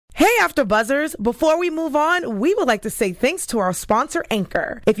After Buzzers, before we move on, we would like to say thanks to our sponsor,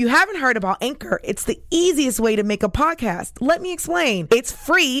 Anchor. If you haven't heard about Anchor, it's the easiest way to make a podcast. Let me explain. It's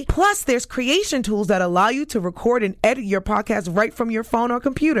free, plus there's creation tools that allow you to record and edit your podcast right from your phone or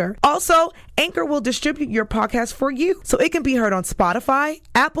computer. Also, Anchor will distribute your podcast for you, so it can be heard on Spotify,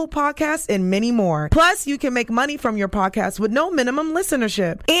 Apple Podcasts, and many more. Plus, you can make money from your podcast with no minimum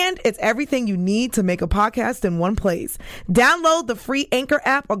listenership. And it's everything you need to make a podcast in one place. Download the free Anchor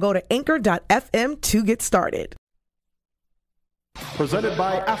app or go to anchor.fm to get started. Presented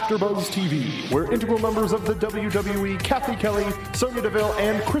by AfterBuzz TV, where integral members of the WWE, Kathy Kelly, Sonya Deville,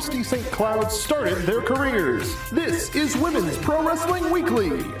 and Christy St. Cloud started their careers. This is Women's Pro Wrestling Weekly,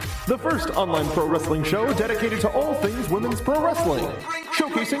 the first online pro wrestling show dedicated to all things women's pro wrestling,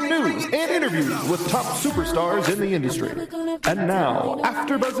 showcasing news and interviews with top superstars in the industry. And now,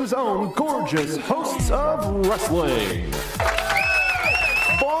 AfterBuzz's own gorgeous hosts of wrestling.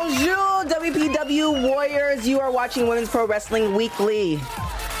 Bonjour, WPW Warriors. You are watching Women's Pro Wrestling Weekly,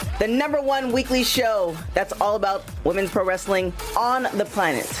 the #1 weekly show that's all about women's pro wrestling on the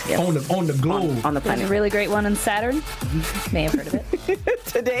planet. Yes. On the globe. On the planet. There's a really great one on Saturn. May have heard of it.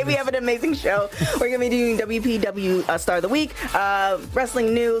 Today we have an amazing show. We're going to be doing WPW Star of the Week,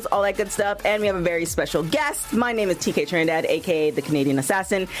 wrestling news, all that good stuff. And we have a very special guest. My name is TK Trinidad, a.k.a. the Canadian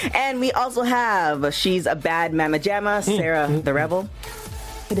Assassin. And we also have, she's a bad Mama Jamma, Sarah the Rebel.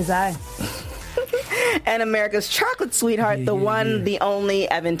 It is I. And America's chocolate sweetheart, the one, the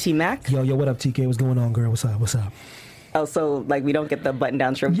only, Evan T. Mack. Yo, what up, TK? What's going on, girl? What's up? Oh, so, like, we don't get the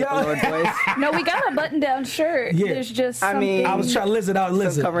button-down shirt with the Lord voice? No, we got a button-down shirt. Yeah. There's just something. I was trying to listen.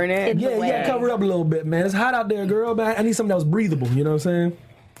 Covering it? Yeah, cover it up a little bit, man. It's hot out there, girl, man. I need something that was breathable, you know what I'm saying?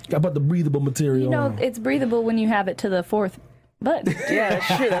 Got to put the breathable material on. It's breathable when you have it to the fourth button. Yeah,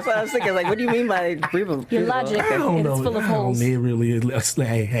 that's true. That's what I was thinking. Like, what do you mean by breathable? Your logic, it's full of holes. It really is.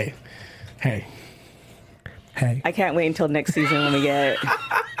 Hey. I can't wait until next season when we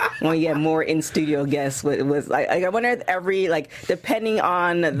get more in studio guests. I wonder if every, like, depending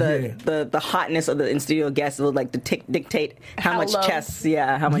on the hotness of the in studio guests, it will like dictate how much low. chest.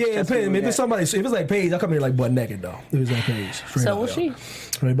 Yeah, how much. Yeah, chest if it's somebody, if it's like Paige, I'll come here like butt naked though. If it's like Paige, so will she.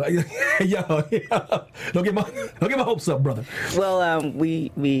 Yo, don't get my hopes up, brother. Well,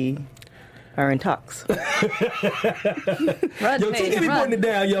 we are in talks. Yo, TK be putting it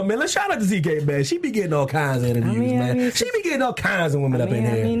down, yo, man. Let's shout out to TK, man. She be getting all kinds of interviews, man. She be getting all kinds of women up in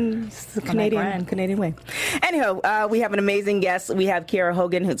here. It's the Canadian way. Anyhow, we have an amazing guest. We have Kiera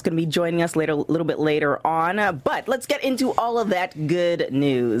Hogan, who's going to be joining us a little bit later on. But let's get into all of that good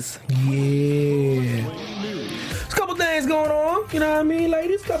news. Yeah. There's a couple things going on, you know what I mean,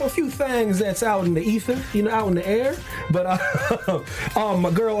 ladies? A few things that's out in the ether, out in the air. But my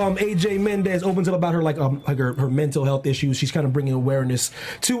girl AJ Mendez opens up about her mental health issues. She's kind of bringing awareness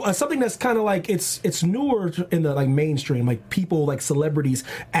to something that's kind of like it's newer in the mainstream. Like people, like celebrities,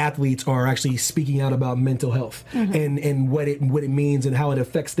 athletes are actually speaking out about mental health and what it means and how it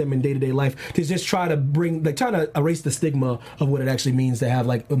affects them in day-to-day life. To just try to trying to erase the stigma of what it actually means to have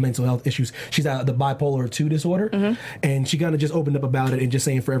like mental health issues. She's the bipolar 2 disorder. And she kind of just opened up about it and just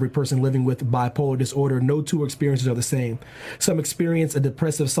saying for every person living with bipolar disorder, no two experiences are the same. Some experience a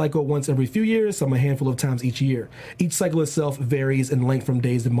depressive cycle once every few years, some a handful of times each year. Each cycle itself varies in length from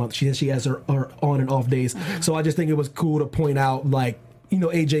days to months. She has her on and off days. So I just think it was cool to point out, like,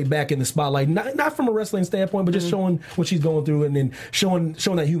 AJ back in the spotlight, not from a wrestling standpoint, but just showing what she's going through and then showing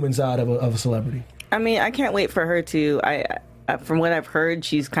that human side of a celebrity. I mean, I can't wait for her to... from what I've heard,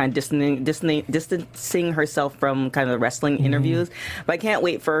 she's kind of distancing herself from kind of the wrestling interviews. But I can't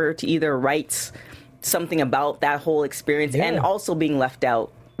wait for her to either write something about that whole experience and also being left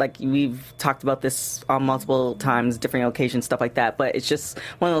out. Like, we've talked about this on multiple times, different occasions, stuff like that. But it's just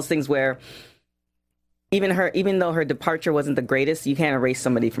one of those things where even though her departure wasn't the greatest, you can't erase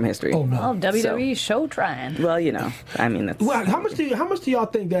somebody from history. Oh, no. Oh, WWE show trying. Well, I mean, that's... Well, how much do y'all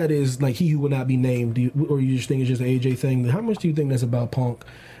think that is, like, he who will not be named? Or you just think it's just an AJ thing? How much do you think that's about Punk?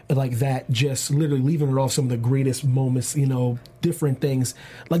 Like that, just literally leaving her off some of the greatest moments, different things.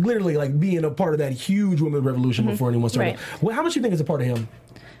 Like, literally, like, being a part of that huge women's revolution before anyone started. Right. Well, how much do you think is a part of him?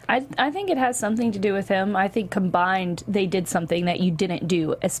 I think it has something to do with him. I think combined, they did something that you didn't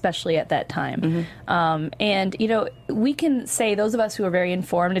do, especially at that time. And, we can say, those of us who are very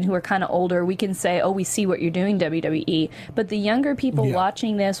informed and who are kind of older, we can say, oh, we see what you're doing, WWE. But the younger people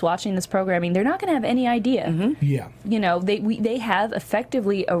watching this programming, they're not going to have any idea. Yeah. They have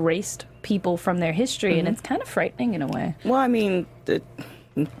effectively erased people from their history, and it's kind of frightening in a way. Well, I mean...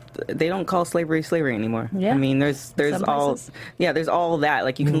 they don't call slavery anymore. Yeah. I mean, there's Some all places. there's all that.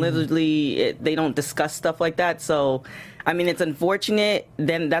 Like you can literally they don't discuss stuff like that. So I mean, it's unfortunate.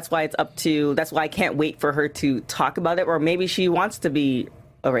 Then that's why I can't wait for her to talk about it. Or maybe she wants to be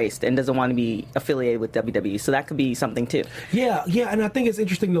erased and doesn't want to be affiliated with WWE. So that could be something too. Yeah, and I think it's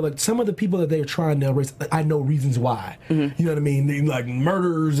interesting though. Like some of the people that they're trying to erase, I know reasons why. You know what I mean? They, like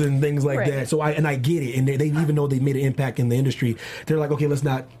murders and things like Right. that. So I get it, and they even though they made an impact in the industry, they're like, okay, let's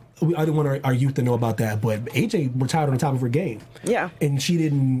not. I didn't want our youth to know about that, but AJ retired on the top of her game. Yeah. And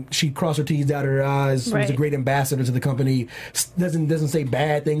she crossed her T's, dotted her I's, was a Right. great ambassador to the company, doesn't say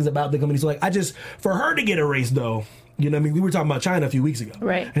bad things about the company. So like, for her to get erased though, you know what I mean? We were talking about China a few weeks ago.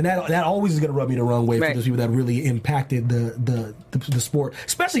 Right. And that always is going to rub me the wrong way for Right. those people that really impacted the sport,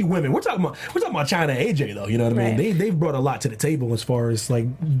 especially women. We're talking about China and AJ though. You know what I mean? Right. They've brought a lot to the table as far as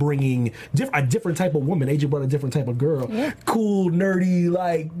like bringing a different type of woman. AJ brought a different type of girl, cool, nerdy,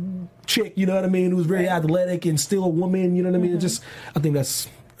 like chick. You know what I mean? Who's very athletic and still a woman. You know what I mean? I think that's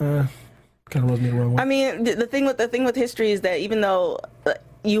kind of rubs me the wrong way. I mean, the thing with history is that even though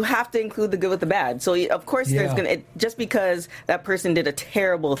you have to include the good with the bad, so of course there's just because that person did a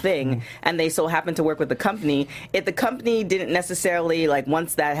terrible thing and they so happen to work with the company, if the company didn't necessarily like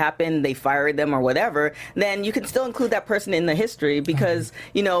once that happened they fired them or whatever, then you can still include that person in the history because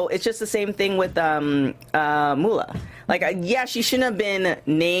you know it's just the same thing with Moolah. Like she shouldn't have been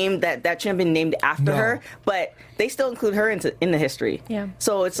named that shouldn't have been named after her, but they still include her in the history. Yeah.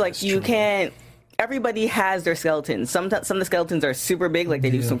 So it's like you can't. Everybody has their skeletons. Some of the skeletons are super big, like they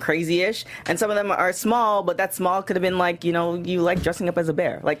do some crazy-ish, and some of them are small, but that small could have been like, you know, you like dressing up as a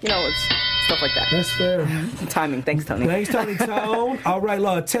bear. Like, you know, it's stuff like that. That's fair. Timing. Thanks, Tony. Thanks, Tony Tone. All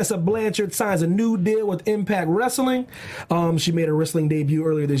right, Tessa Blanchard signs a new deal with Impact Wrestling. She made her wrestling debut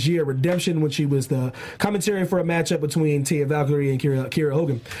earlier this year, Redemption, when she was the commentary for a matchup between Tia Valkyrie and Kiera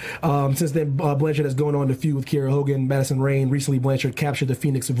Hogan. Since then, Blanchard has gone on to feud with Kiera Hogan, Madison Rayne. Recently, Blanchard captured the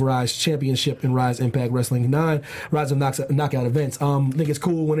Phoenix of Rise Championship in Rise Impact Wrestling 9 Rise of Knockout events. I think it's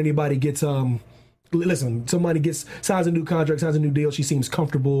cool when anybody gets somebody signs a new contract, signs a new deal. She seems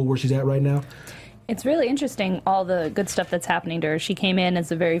comfortable where she's at right now. It's really interesting, all the good stuff that's happening to her. She came in as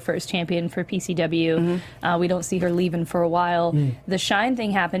the very first champion for PCW. We don't see her leaving for a while. The Shine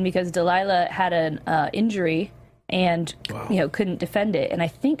thing happened because Delilah had an injury and couldn't defend it. And I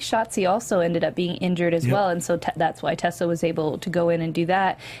think Shotzi also ended up being injured as well, and so that's why Tessa was able to go in and do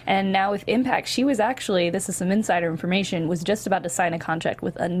that. And now with Impact, she was actually, this is some insider information, was just about to sign a contract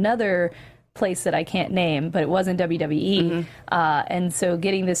with another place that I can't name, but it wasn't WWE. And so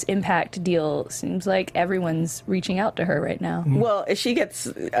getting this Impact deal seems like everyone's reaching out to her right now. Well, if she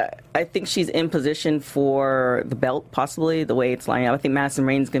gets, I think she's in position for the belt, possibly, the way it's lining up. I think Madison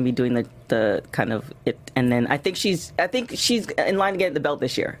Rayne's going to be doing the kind of it, and then I think she's in line to get the belt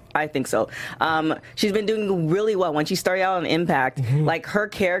this year. I think so. She's been doing really well. When she started out on Impact, like her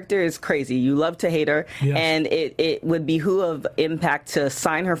character is crazy. You love to hate her, and it would behoove Impact to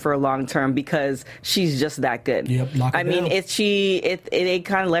sign her for a long term because she's just that good. Lock I mean, down. if they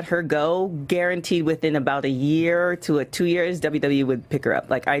kind of let her go, guaranteed within about a year to 2 years, WWE would pick her up.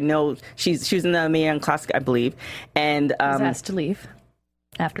 Like I know she was in the Mae Young Classic, I believe, and Was asked to leave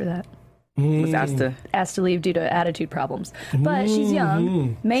after that. was asked to leave due to attitude problems. But she's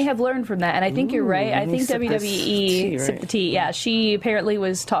young, may have learned from that. And I think you're right. I think WWE sipped the tea. Yeah, she apparently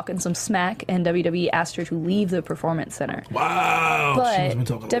was talking some smack, and WWE asked her to leave the Performance Center. Wow. But She's been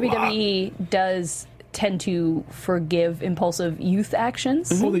talking a lot. WWE does tend to forgive impulsive youth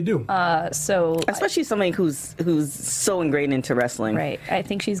actions. Oh, they do. So especially somebody who's so ingrained into wrestling. right, I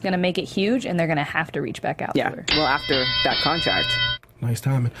think she's going to make it huge, and they're going to have to reach back out Yeah. to her. Well, after that contract. Nice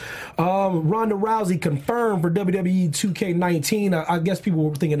timing. Ronda Rousey confirmed for WWE 2K19. I guess people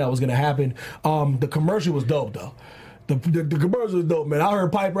were thinking that was going to happen. The commercial was dope, though. The commercial was dope, man. I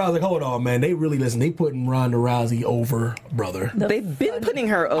heard Piper. I was like, hold on, man. They really listen. They putting Ronda Rousey over, brother. They've been putting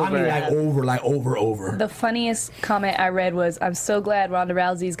her over. I mean, like over. The funniest comment I read was, "I'm so glad Ronda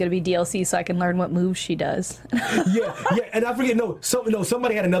Rousey is going to be DLC so I can learn what moves she does." yeah, and I forget.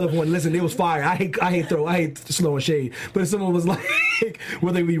 Somebody had another one. Listen, it was fire. I hate throwing shade, but someone was like,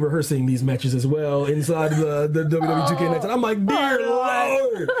 "Will they be rehearsing these matches as well inside the WWE 2K19?" I'm like, dear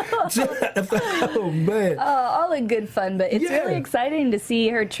Lord, oh man. All in good fun, but it's really exciting to see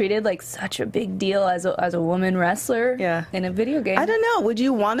her treated like such a big deal as a woman wrestler in a video game. I don't know. Would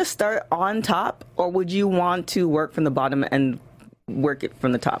you want to start on top, or would you want to work from the bottom and work it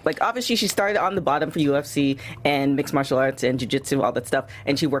from the top? Like, obviously, she started on the bottom for UFC and mixed martial arts and jiu-jitsu, all that stuff,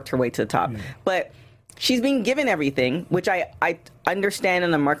 and she worked her way to the top. But she's being given everything, which I understand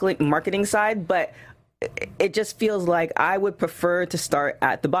on the marketing side, but it just feels like I would prefer to start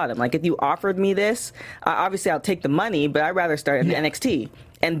at the bottom. Like, if you offered me this, obviously I'll take the money, but I'd rather start at NXT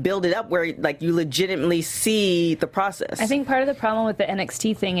and build it up where, like, you legitimately see the process. I think part of the problem with the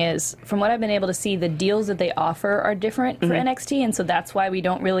NXT thing is, from what I've been able to see, the deals that they offer are different for NXT, and so that's why we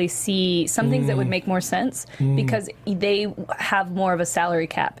don't really see some things that would make more sense, because they have more of a salary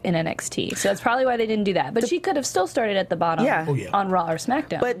cap in NXT. So that's probably why they didn't do that. But she could have still started at the bottom on Raw or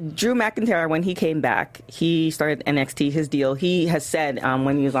SmackDown. But Drew McIntyre, when he came back, he started NXT. His deal, he has said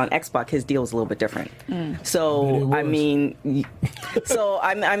when he was on X-Pac, his deal was a little bit different. So, I mean,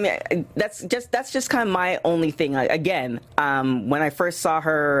 that's just kind of my only thing. Again, when I first saw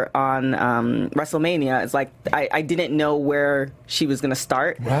her on WrestleMania, it's like I didn't know where she was going to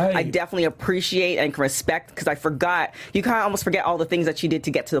start. Right. I definitely appreciate and can respect, because I forgot. You kind of almost forget all the things that she did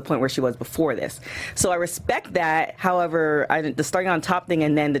to get to the point where she was before this. So I respect that. However, the starting on top thing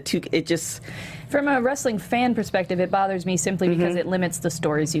and then the two, it just... From a wrestling fan perspective, it bothers me simply because it limits the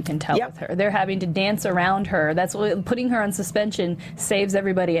stories you can tell with her. They're having to dance around her. That's what, putting her on suspension saves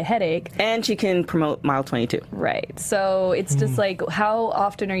everybody a headache. And she can promote Mile 22. Right. So it's just like, how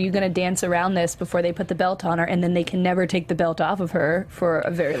often are you going to dance around this before they put the belt on her, and then they can never take the belt off of her for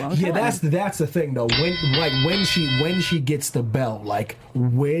a very long time? Yeah, that's the thing though. When she gets the belt, like,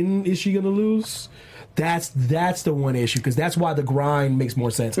 when is she gonna lose? That's the one issue, because that's why the grind makes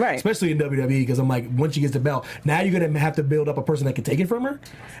more sense, right? Especially in WWE, because I'm like, once she gets the belt, now you're gonna have to build up a person that can take it from her,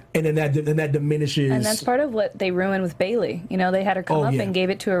 and then that diminishes. And that's part of what they ruined with Bayley. You know, they had her come up and gave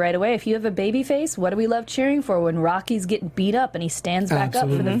it to her right away. If you have a baby face, what do we love cheering for? When Rocky's getting beat up and he stands back up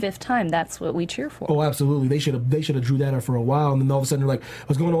for the 5th time, that's what we cheer for. Oh, absolutely. They should have drew that up for a while, and then all of a sudden they're like,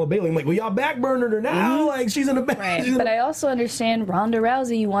 what's going on with Bayley? I'm like, well, y'all backburnered her now. Like, she's in the back. Right. But I also understand Ronda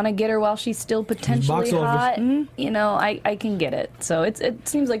Rousey. You want to get her while she's still potentially hot. You know, I can get it. So it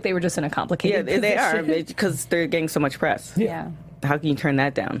seems like they were just in a complicated position. They are, because they're getting so much press. Yeah. How can you turn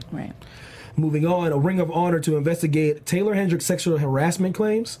that down? Right. Moving on, a Ring of Honor to investigate Taylor Hendricks' sexual harassment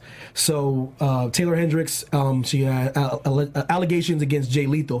claims. So Taylor Hendricks, she had allegations against Jay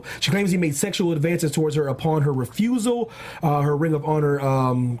Lethal. She claims he made sexual advances towards her upon her refusal. Her Ring of Honor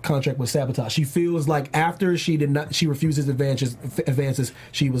contract was sabotaged. She feels like after she refused his advances,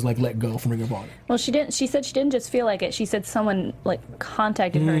 she was like let go from Ring of Honor. Well, she didn't. She said she didn't just feel like it. She said someone like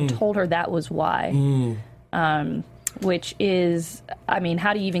contacted her and told her that was why. Which is, I mean,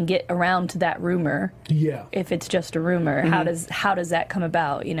 how do you even get around to that rumor? Yeah. If it's just a rumor, how does that come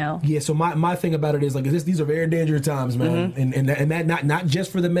about? You know? Yeah. So my thing about it is like these are very dangerous times, man, and that not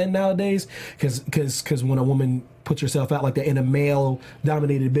just for the men nowadays, because when a woman puts herself out like that in a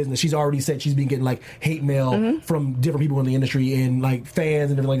male-dominated business, she's already said she's been getting like hate mail from different people in the industry and like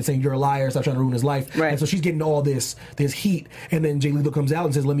fans and everything, like saying you're a liar, stop trying to ruin his life. Right. And so she's getting all this heat, and then Jay Lethal comes out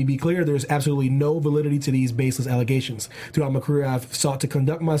and says, "Let me be clear: there's absolutely no validity to these baseless allegations. Throughout my career, I've sought to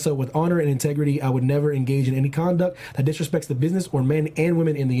conduct myself with honor and integrity. I would never engage in any conduct that disrespects the business or men and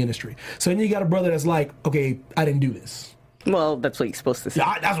women in the industry." So then you got a brother that's like, "Okay, I didn't do this." Well, that's what you're supposed to say.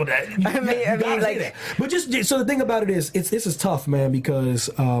 Yeah, that's what that. I mean, like that. But just so the thing about it is, this is tough, man, because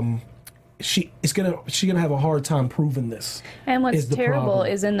she's gonna have a hard time proving this. And what's terrible problem.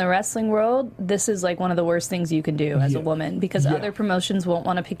 is in the wrestling world, this is like one of the worst things you can do as a woman, because other promotions won't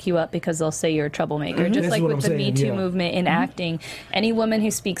want to pick you up because they'll say you're a troublemaker. Just That's like what with I'm the saying, Me Too movement in acting, any woman who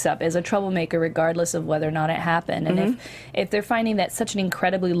speaks up is a troublemaker regardless of whether or not it happened. And if they're finding that such an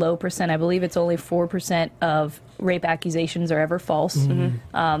incredibly low percent, I believe it's only 4% of rape accusations are ever false.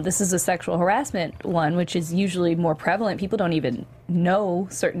 This is a sexual harassment one, which is usually more prevalent. People don't even know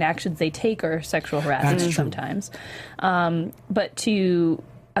certain actions they take are sexual harassment sometimes. But to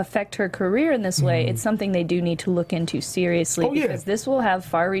affect her career in this way, it's something they do need to look into seriously, because this will have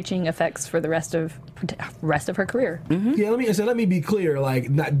far-reaching effects for the rest of her career. Yeah, let me be clear. Like,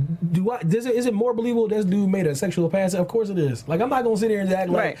 is it more believable this dude made a sexual pass? Of course it is. Like, I'm not gonna sit here and act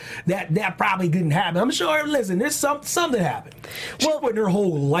like that probably didn't happen. I'm sure. Listen, there's something happened. She's putting her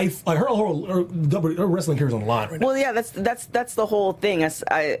whole life, like her wrestling career is on the line right now. Well, yeah, that's the whole thing.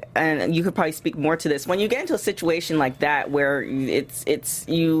 And you could probably speak more to this. When you get into a situation like that where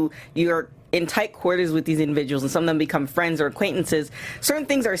you're in tight quarters with these individuals and some of them become friends or acquaintances, certain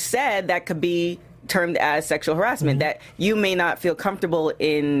things are said that could be termed as sexual harassment that you may not feel comfortable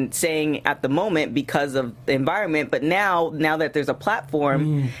in saying at the moment because of the environment, but now that there's a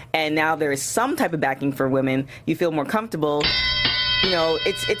platform and now there is some type of backing for women, you feel more comfortable. You know,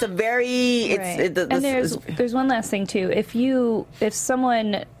 it's a very and there's one last thing too. If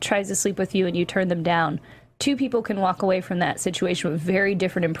someone tries to sleep with you and you turn them down, two people can walk away from that situation with very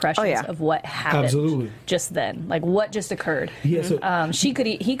different impressions of what happened. Absolutely. Just then, like what just occurred. Yeah, so, he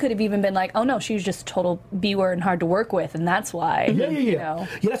could have even been like, oh no, she was just total B-word and hard to work with, and that's why. Yeah. You know?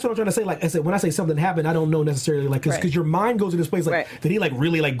 Yeah, that's what I'm trying to say. Like I said, when I say something happened, I don't know necessarily like because your mind goes to this place like did he like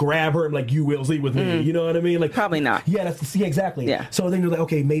really like grab her and like you will see with me? You know what I mean? Like probably not. Yeah, exactly. Yeah. So then you're like,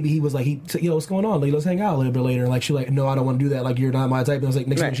 okay, maybe he was like what's going on? Like let's hang out a little bit later. Like she's like, no, I don't want to do that. Like you're not my type. And I was like,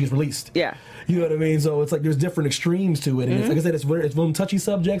 next time she's released. Yeah. You know what I mean? So it's like there's different extremes to it. And it's, like I said, it's one of them touchy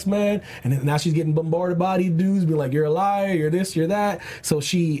subjects, man. And then now she's getting bombarded by these dudes, being like, you're a liar, you're this, you're that. So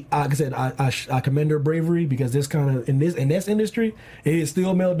she, like I said, I commend her bravery because this kind of in this industry, it is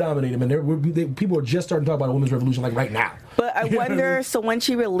still male dominated. Man, people are just starting to talk about a women's revolution like right now. But I wonder. So when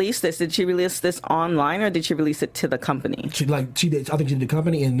she released this, did she release this online or did she release it to the company? She did. I think she did the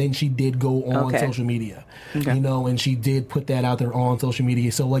company, and then she did go on social media. Okay. You know, and she did put that out there on social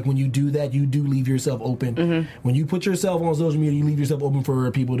media. So like when you do that, you do leave yourself open. When you put yourself on social media, you leave yourself open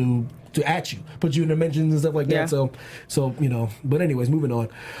for people to at you, put you in the mentions and stuff like that. So you know. But anyways, moving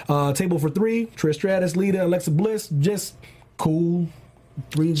on. Table for three: Trish Stratus, Lita, Alexa Bliss. Just cool.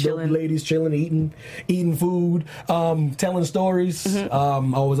 Three dope ladies chilling, eating food, telling stories. I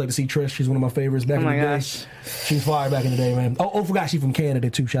always like to see Trish. She's one of my favorites back in the day. She was fire back in the day, man. Oh, forgot she's from Canada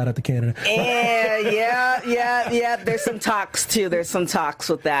too. Shout out to Canada. Yeah. There's some talks too. There's some talks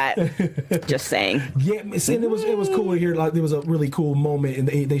with that. Just saying. Yeah, and it was cool to hear. Like there was a really cool moment, and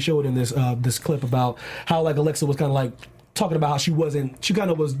they showed in this clip about how like Alexa was kind of like talking about how she kind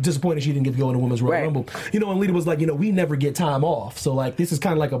of was disappointed she didn't get to go in the Women's Royal Rumble. You know, and Lita was like, you know, we never get time off. So, like, this is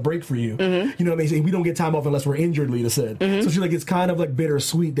kind of like a break for you. You know what I mean? We don't get time off unless we're injured, Lita said. So she's like, it's kind of like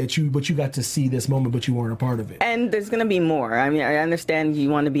bittersweet that you got to see this moment, but you weren't a part of it. And there's going to be more. I mean, I understand you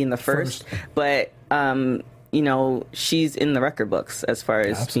want to be in the first. But, you know, she's in the record books as far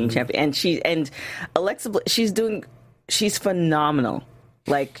as being champion. And Alexa, she's phenomenal.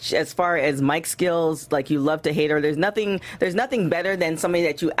 Like as far as mic skills, like you love to hate her. There's nothing better than somebody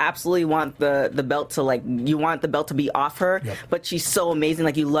that you absolutely want the belt to like. You want the belt to be off her, but she's so amazing.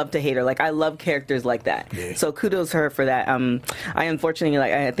 Like you love to hate her. Like I love characters like that. Yeah. So kudos to her for that. I unfortunately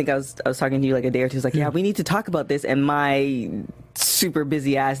I think I was talking to you like a day or two. It's like we need to talk about this, and my super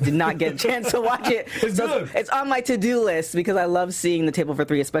busy ass did not get a chance to watch it. It's on my to-do list because I love seeing the Table for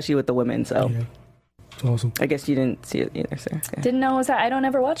Three, especially with the women. So. Yeah. Awesome. I guess you didn't see it either, sir. Yeah. Didn't know it was that. I don't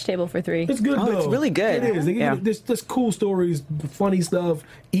ever watch Table for Three. It's good though. It's really good. It is. There's cool stories, funny stuff,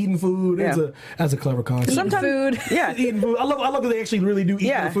 eating food. That's a clever concept. Sometimes food. Yeah. Eating food. I love that they actually really do eat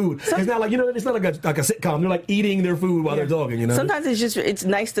their food. It's not like it's not like a sitcom. They're like eating their food while they're talking, you know. Sometimes it's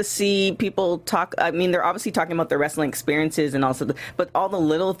nice to see people talk. I mean, they're obviously talking about their wrestling experiences and also but all the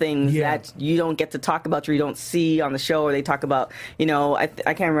little things that you don't get to talk about or you don't see on the show, or they talk about, you know, I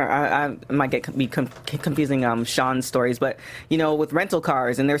can't remember, I might be confusing Sean's stories, but you know, with rental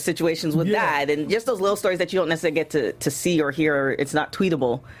cars and there's situations with that, and just those little stories that you don't necessarily get to see or hear. It's not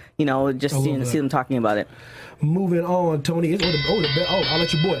tweetable, you know, just see them talking about it. Moving on, Tony. I'll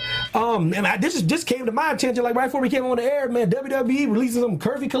let you boy. And this just came to my attention like right before we came on the air, man. WWE releasing some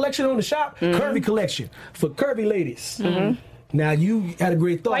curvy collection on the shop. Curvy collection for curvy ladies. Now you had a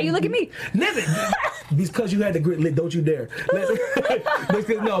great thought. Why you look at me? Listen, because you had the great. Don't you dare.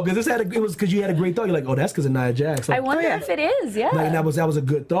 No, because it was because you had a great thought. You're like, oh, that's because of Nia Jax. Like, I wonder if it is. Yeah. Like, that was a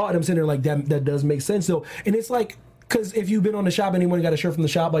good thought. And I'm sitting there like that does make sense. So, and it's like. Because if you've been on the shop, anyone got a shirt from the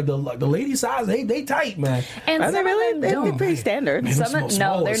shop, like the lady size, they tight, man. And are they really? They're pretty standard. Man,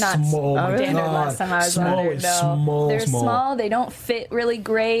 no, they're not standard. Last time I was on there, they're small. They don't fit really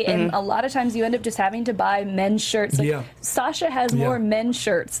great, and a lot of times you end up just having to buy men's shirts. Like Sasha has more men's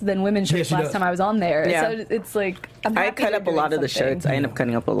shirts than women's shirts. Last time I was on there, so it's like I cut up a lot of the shirts. I end up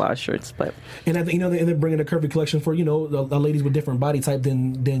cutting up a lot of shirts, but and I think they're bringing a curvy collection for the ladies with different body type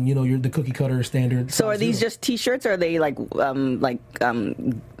than the cookie cutter standard. So are these just T-shirts? Or are they like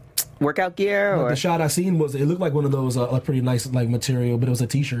workout gear? Or? The shot I seen it looked like one of those pretty nice like material, but it was a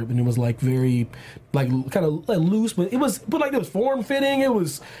T-shirt and it was like very like kind of like loose, but it was form fitting. It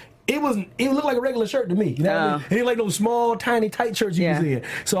looked like a regular shirt to me. You know what I mean? It ain't like those small, tiny, tight shirts you can see.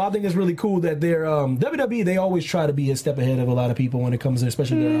 So I think it's really cool that they're WWE. They always try to be a step ahead of a lot of people when it comes to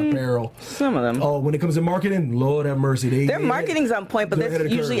especially their apparel. Some of them. Oh, when it comes to marketing, Lord have mercy. Their marketing's on point, but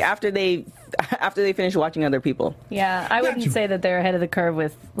that's usually after they finish watching other people. Yeah, I wouldn't say that they're ahead of the curve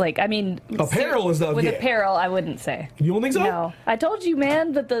with apparel and stuff. With apparel, I wouldn't say. You don't think so? No, I told you,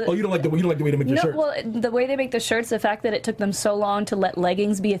 man. That you don't like the way they make the shirts. Well, the way they make the shirts, the fact that it took them so long to let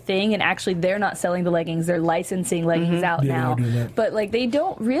leggings be a thing, and actually they're not selling the leggings, they're licensing leggings out now. But like they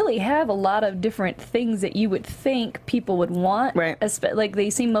don't really have a lot of different things that you would think people would want. Right. Like they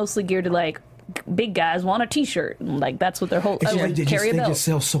seem mostly geared to like big guys want a T-shirt. Like that's what their whole They carry a belt. just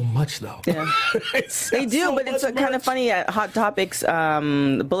sell so much though. Yeah. They do, but it's kind of funny at Hot Topics,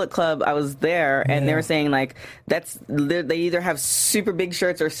 the Bullet Club. I was there, and they were saying like they either have super big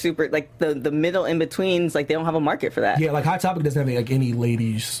shirts or super like the middle in betweens. Like they don't have a market for that. Yeah, like Hot Topic doesn't have like any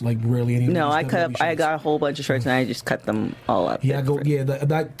ladies, like rarely any. No, ladies I got a whole bunch of shirts and I just cut them all up. Yeah,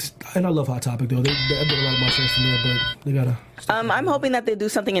 and I love Hot Topic though. They get a lot of my shirts from there, but they gotta. I'm hoping that they do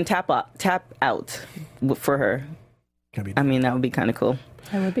something in tap out for her. I mean, that would be kind of cool.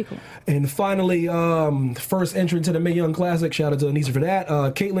 That would be cool. And finally, first entrant to the Mae Young Classic. Shout out to Anissa for that.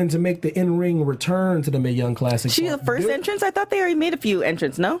 Caitlyn to make the in-ring return to the Mae Young Classic. She's the first entrance? I thought they already made a few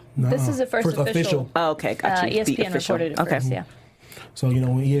entrants, no? This is the first official. Oh, okay, gotcha. ESPN reported it first, yeah. So, when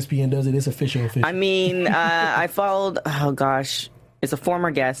ESPN does it, it's official. I mean, I followed, it's a former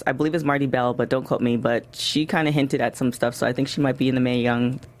guest. I believe it's Marty Bell, but don't quote me. But she kind of hinted at some stuff, so I think she might be in the Mae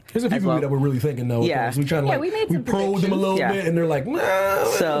Young. There's a few people that we're really thinking though. Yeah, we try to we probe them a little bit, and they're like, nah.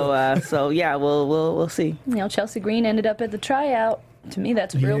 So yeah, we'll see. Chelsea Green ended up at the tryout. To me,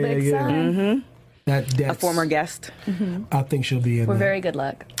 that's a real big sign. Mm-hmm. That's a former guest. Mm-hmm. I think she'll be in. We're very good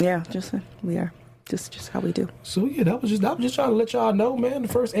luck. Yeah, we are. Just how we do. So yeah, that was just trying to let y'all know, man. The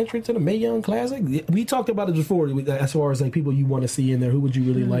first entry to the Mae Young Classic. We talked about it before, as far as like people you want to see in there. Who would you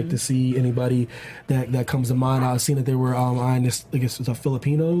really like to see? Anybody that comes to mind? I've seen that they were eyeing this. I guess it's a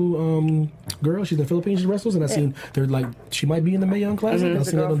Filipino girl. She's in the Philippines. She wrestles, and I've seen they're like she might be in the Mae Young Classic. Mm-hmm. I've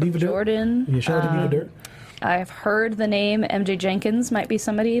seen that on Diva Jordan. Dirt. Yeah, shout out to Diva Dirt. I've heard the name MJ Jenkins might be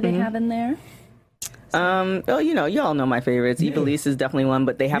somebody they have in there. Y'all know my favorites. Eva Lise is definitely one,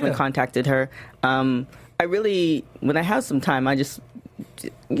 but they haven't contacted her. I really, when I have some time, I just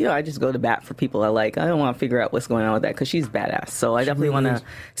go to bat for people I like. I don't want to figure out what's going on with that because she's badass. So I definitely want to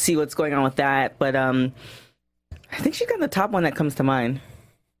see what's going on with that. But I think she got the top one that comes to mind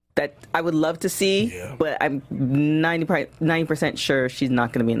that I would love to see, but I'm 90% sure she's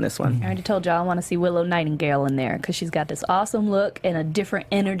not going to be in this one. I already told y'all I want to see Willow Nightingale in there because she's got this awesome look and a different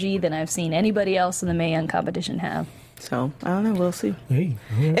energy than I've seen anybody else in the Mae Young competition have. So, I don't know. We'll see. Hey,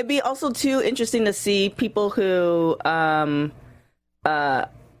 it'd be also, too, interesting to see people who... I'll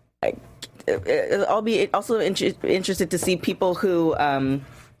be also interested to see people who...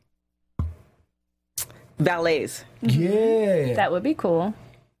 valets. Yeah. That would be cool.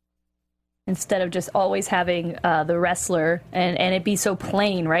 Instead of just always having the wrestler and it be so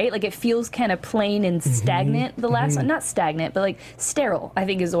plain, right? Like it feels kind of plain and stagnant. The last one, not stagnant, but like sterile, I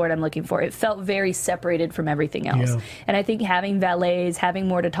think is the word I'm looking for. It felt very separated from everything else. Yeah. And I think having valets, having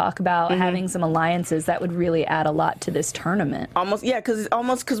more to talk about, having some alliances, that would really add a lot to this tournament.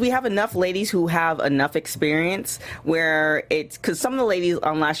 Because we have enough ladies who have enough experience where because some of the ladies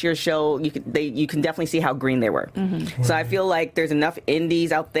on last year's show, you can definitely see how green they were. So I feel like there's enough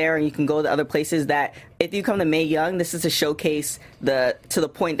indies out there, and you can go to other places that if you come to Mae Young, this is to showcase to the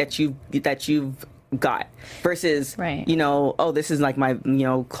point that you've got versus this is like my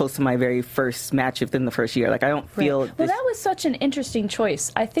close to my very first match within the first year. Like I don't feel well, that was such an interesting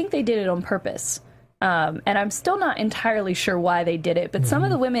choice. I think they did it on purpose. And I'm still not entirely sure why they did it, but some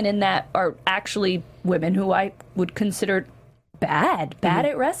of the women in that are actually women who I would consider bad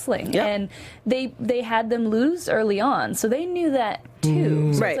at wrestling. Yep. And they had them lose early on, so they knew that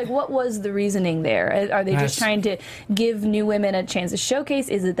too. So it's like, what was the reasoning there? Are they just trying to give new women a chance to showcase?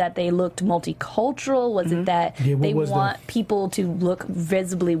 Is it that they looked multicultural? Was it that they want people to look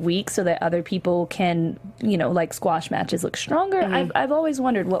visibly weak so that other people can, like squash matches, look stronger? I've always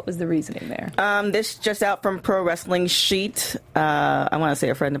wondered what was the reasoning there. This just out from Pro Wrestling Sheet. I want to say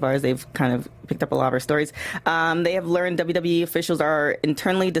a friend of ours, they've kind of picked up a lot of our stories. They have learned WWE officials are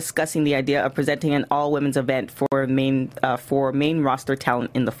internally discussing the idea of presenting an all-women's event for main roster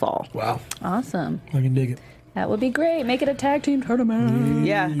talent in the fall. Wow. Awesome. I can dig it. That would be great. Make it a tag team tournament.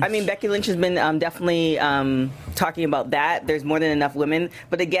 Yeah, I mean, Becky Lynch has been definitely talking about that. There's more than enough women.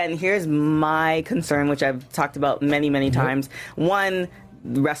 But again, here's my concern, which I've talked about many, many times. One,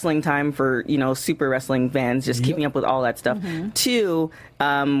 wrestling time for, super wrestling fans, just keeping up with all that stuff. Two,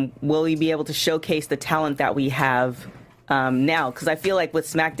 will we be able to showcase the talent that we have now? Because I feel like with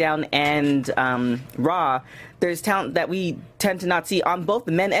SmackDown and Raw, there's talent that we tend to not see on both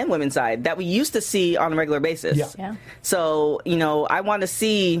the men and women's side that we used to see on a regular basis. Yeah. So, I want to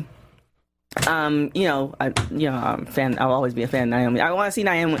see, I'm a fan. I'll always be a fan of Naomi. I want to see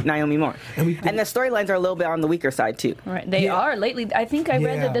Naomi more. And the storylines are a little bit on the weaker side, too. Right. They are lately. I think I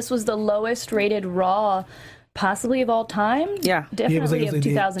read that this was the lowest rated Raw possibly of all time. Yeah. Definitely of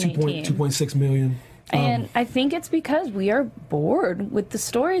 2018. 2.6 million. And I think it's because we are bored with the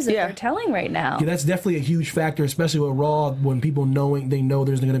stories that they're telling right now. Yeah, that's definitely a huge factor, especially with Raw, when people they know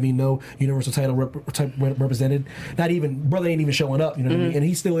there's going to be no Universal title represented. Not even, brother ain't even showing up, you know what I mean? And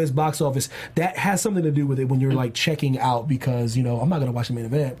he still is box office. That has something to do with it when you're like checking out because, I'm not going to watch the main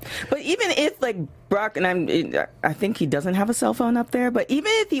event. But even if like Brock, and I think he doesn't have a cell phone up there, but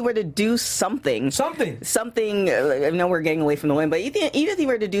even if he were to do something, I know we're getting away from the win, but even if he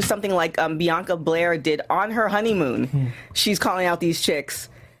were to do something like Bianca Blair did on her honeymoon, she's calling out these chicks.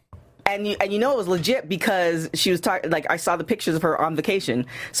 And you know it was legit because she was talking, like I saw the pictures of her on vacation.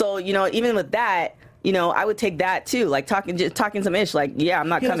 So, even with that, I would take that too, like talking some ish, like, yeah, I'm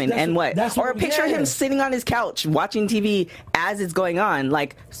not coming, and what? Or a picture of him sitting on his couch watching TV as it's going on,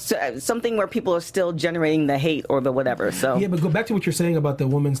 like something where people are still generating the hate or the whatever. So yeah, but go back to what you're saying about the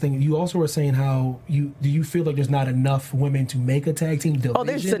women's thing. You also were saying how do you feel like there's not enough women to make a tag team division? Oh,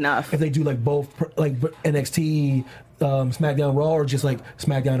 there's enough. If they do like both, like NXT. SmackDown Raw, or just like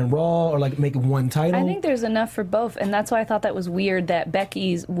SmackDown and Raw, or like make it one title? I think there's enough for both, and that's why I thought that was weird that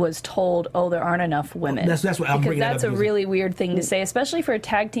Becky's was told, "Oh, there aren't enough women." That's what I'm bringing up. Because that's a really weird thing to say, especially for a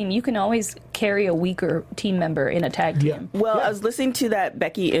tag team. You can always carry a weaker team member in a tag team. Yeah. Well, I was listening to that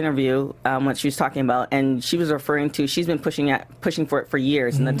Becky interview, what she was talking about, and she was referring to she's been pushing for it for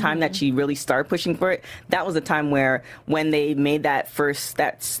years, and the time that she really started pushing for it, that was a time where when they made that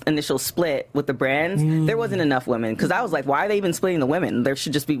initial split with the brands, there wasn't enough women. Because I was like, why are they even splitting the women? There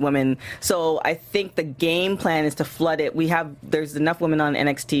should just be women. So I think the game plan is to flood it. There's enough women on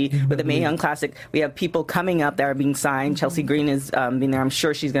NXT with the Mae Young Classic. We have people coming up that are being signed. Chelsea Green is being there. I'm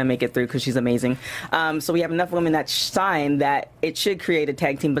sure she's going to make it through because she's amazing. So we have enough women that signed that it should create a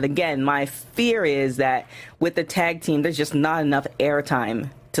tag team. But again, my fear is that with the tag team, there's just not enough airtime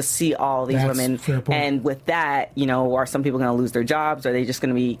to see all these women. And with that, are some people going to lose their jobs? Are they just going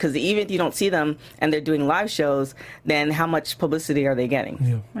to be, because even if you don't see them and they're doing live shows, then how much publicity are they getting?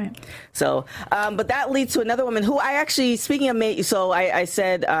 Yeah. Right. So, but that leads to another woman who I actually, speaking of Mae, so I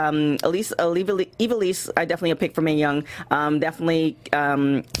said Ivelisse, I definitely a pick for Mae Young. Definitely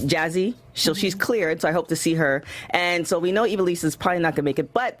Jazzy. So she's cleared, so I hope to see her. And so we know Ivelisse is probably not going to make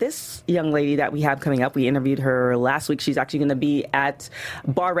it. But this young lady that we have coming up, we interviewed her last week. She's actually going to be at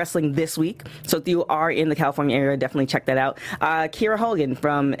Bar Wrestling this week. So if you are in the California area, definitely check that out. Kiera Hogan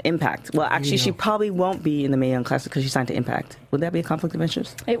from Impact. Well, actually, she probably won't be in the Mae Young Classic because she signed to Impact. Would that be a conflict of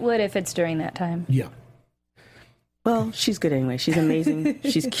interest? It would if it's during that time. Yeah. Well, she's good anyway. She's amazing.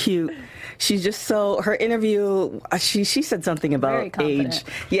 She's cute. She's just her interview, she said something about age.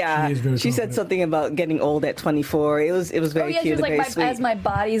 Yeah. She said something about getting old at 24. It was very cute. She was and like, very sweet. as my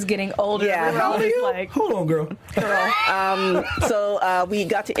body's getting older. Yeah. How old are you? Like, hold on, girl. So we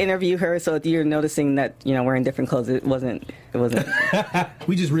got to interview her. So if you're noticing that, wearing different clothes, it wasn't.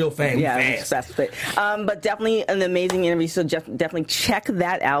 We just real fast. Yeah, fast. But definitely an amazing interview. So definitely check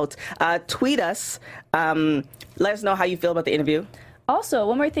that out. Tweet us. Let us know how you feel about the interview. Also,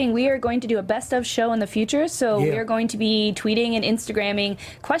 one more thing, we are going to do a best of show in the future, so we are going to be tweeting and Instagramming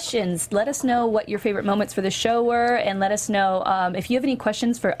questions. Let us know what your favorite moments for the show were, and let us know if you have any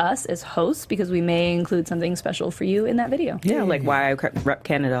questions for us as hosts, because we may include something special for you in that video. Yeah, like why I rep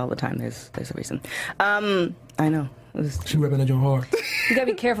Canada all the time. There's a reason. I know. She repping that joint hard. You gotta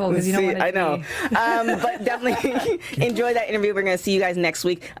be careful because you don't want to. I know. But definitely enjoy that interview. We're going to see you guys next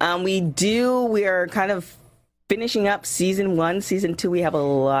week. We are kind of finishing up season 1, season 2. We have a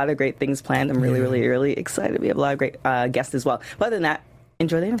lot of great things planned. I'm really, really, really excited. We have a lot of great guests as well. But other than that,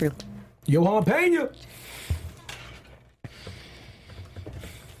 enjoy the interview. Johan Pena.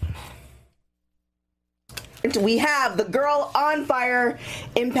 We have the girl on fire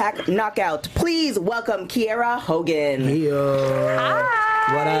Impact Knockout. Please welcome Kiera Hogan.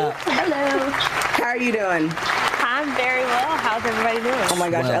 Hi. What up? Hello. How are you doing? I'm very well. How's everybody doing? Oh my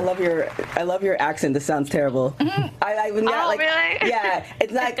gosh, I love your accent. This sounds terrible. I would not really? Yeah,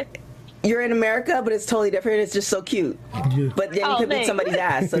 it's like you're in America, but it's totally different. It's just so cute. Yeah. But then you could beat somebody's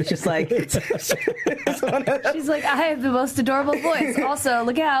ass, so it's just like She's like, I have the most adorable voice. Also,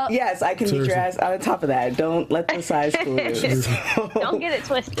 look out. Yes, I can beat your ass. On top of that, don't let the size fool you. Don't get it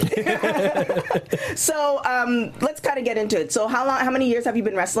twisted. So let's kind of get into it. So how many years have you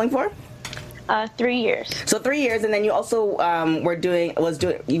been wrestling for? 3 years. So 3 years, and then you also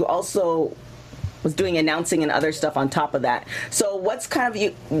was doing announcing and other stuff on top of that. So what's kind of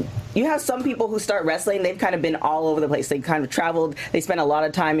you have some people who start wrestling, they've kind of been all over the place. They kind of traveled, they spent a lot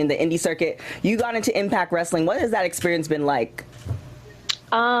of time in the indie circuit. You got into Impact Wrestling. What has that experience been like?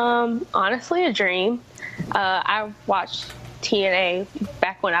 Honestly, a dream. I watched TNA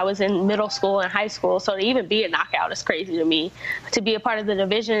back when I was in middle school and high school. So to even be a knockout is crazy to me. To be a part of the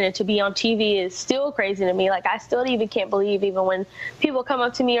division and to be on TV is still crazy to me. Like, I still even can't believe, even when people come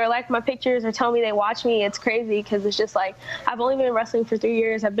up to me or like my pictures or tell me they watch me, it's crazy because it's just like, I've only been wrestling for 3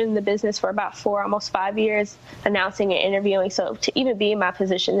 years. I've been in the business for about 4, almost 5 years, announcing and interviewing. So to even be in my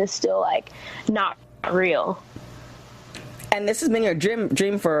position is still like not real. And this has been your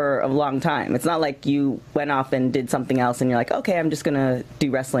dream for a long time. It's not like you went off and did something else and you're like, okay, I'm just going to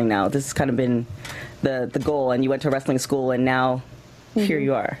do wrestling now. This has kind of been the goal, and you went to wrestling school, and now here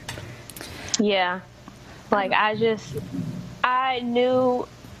you are. Yeah. Like, I knew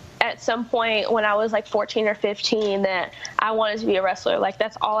at some point when I was like 14 or 15 that I wanted to be a wrestler. Like,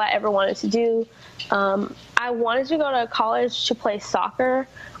 that's all I ever wanted to do. I wanted to go to college to play soccer.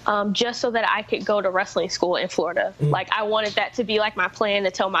 Just so that I could go to wrestling school in Florida. Like, I wanted that to be like my plan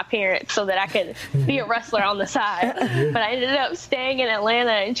to tell my parents so that I could be a wrestler on the side. But I ended up staying in Atlanta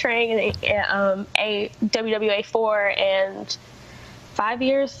and training a WWA 4, and 5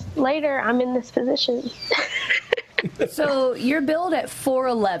 years later, I'm in this position. So you're billed at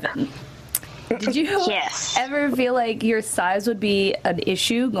 4'11". Did you Yes. ever feel like your size would be an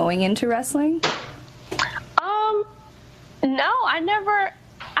issue going into wrestling? No, I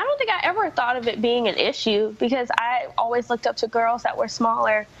don't think I ever thought of it being an issue because I always looked up to girls that were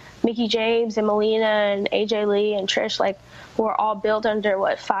smaller. Mickie James and Melina and AJ Lee and Trish, like, were all built under,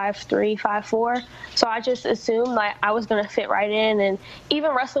 5'3", 5'4". So I just assumed, like, I was going to fit right in. And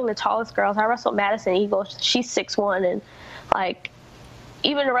even wrestling the tallest girls, I wrestled Madison Eagle. She's 6'1", and, like,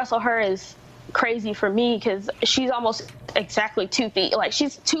 even to wrestle her is crazy for me because she's almost exactly 2 feet. Like,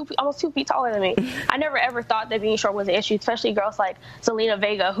 she's almost 2 feet taller than me. I never ever thought that being short was an issue, especially girls like Zelina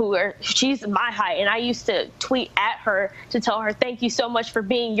Vega, she's my height, and I used to tweet at her to tell her, thank you so much for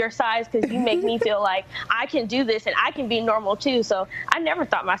being your size because you make me feel like I can do this and I can be normal too. So I never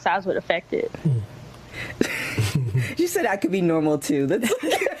thought my size would affect it. You said I could be normal too. I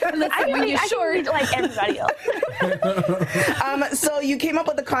can be like everybody else. So you came up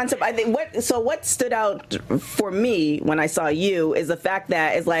with the concept. I think what stood out for me when I saw you is the fact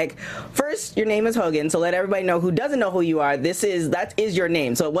that it's like, first, your name is Hogan, so let everybody know who doesn't know who you are. That is your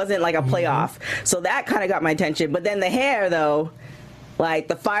name, so it wasn't like a playoff. So that kind of got my attention. But then the hair, though, like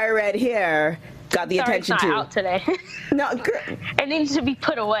the fire red hair, got the attention it's not too. out today. No, it needs to be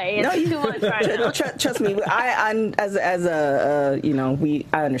put away. It's too much right now. Trust me, I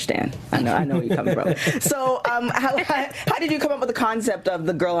understand. I know where you're coming from. So, how did you come up with the concept of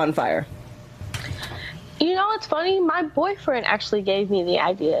the Girl on Fire? You know, it's funny. My boyfriend actually gave me the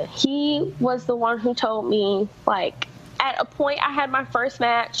idea. He was the one who told me, like, at a point I had my first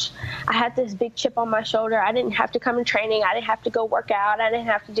match, I had this big chip on my shoulder. I didn't have to come in training. I didn't have to go work out. I didn't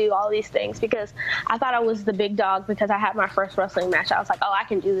have to do all these things because I thought I was the big dog because I had my first wrestling match. I was like, oh, I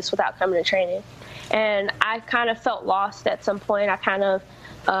can do this without coming to training. And I kind of felt lost at some point. I kind of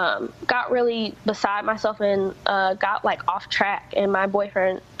got really beside myself and got like off track. And my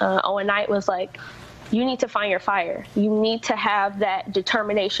boyfriend, Owen Knight, was like, you need to find your fire. You need to have that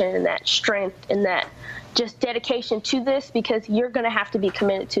determination and that strength and that just dedication to this because you're going to have to be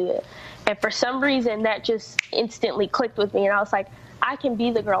committed to it. And for some reason, that just instantly clicked with me. And I was like, I can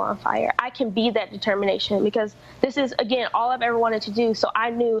be the girl on fire. I can be that determination because this is, again, all I've ever wanted to do. So I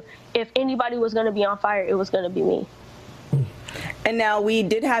knew if anybody was going to be on fire, it was going to be me. And now we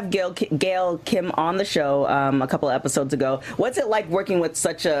did have Gail Kim on the show a couple of episodes ago. What's it like working with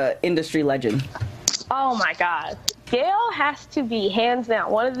such a industry legend? Oh, my God. Gail has to be, hands down,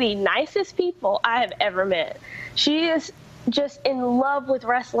 one of the nicest people I have ever met. She is just in love with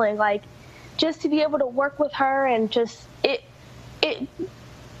wrestling. Like, just to be able to work with her and just,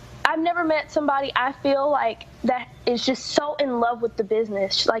 I've never met somebody I feel like that is just so in love with the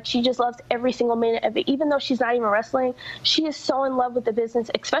business. Like, she just loves every single minute of it. Even though she's not even wrestling, she is so in love with the business,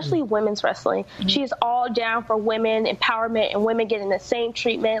 especially women's wrestling. She is all down for women empowerment and women getting the same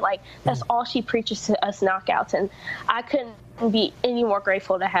treatment. Like, that's all she preaches to us knockouts. And I couldn't be any more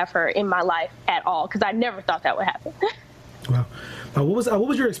grateful to have her in my life at all because I never thought that would happen. Wow. What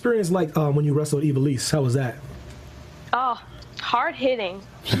was your experience like when you wrestled Ivelisse? How was that? Oh, hard hitting.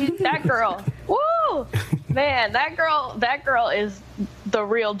 That girl. Woo! Man, that girl is the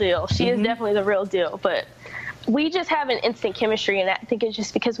real deal. She is definitely the real deal. But we just have an instant chemistry, and I think it's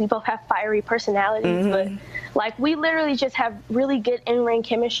just because we both have fiery personalities. But like, we literally just have really good in-ring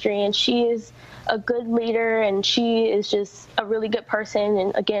chemistry, and she is a good leader, and she is just a really good person.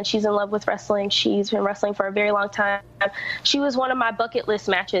 And again, she's in love with wrestling. She's been wrestling for a very long time. She was one of my bucket list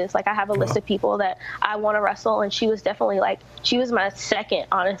matches. Like, I have a list of people that I want to wrestle, and she was definitely like, she was my second,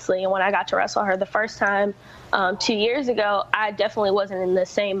 honestly. And when I got to wrestle her the first time, 2 years ago, I definitely wasn't in the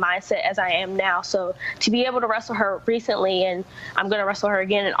same mindset as I am now. So to be able to wrestle her recently, and I'm going to wrestle her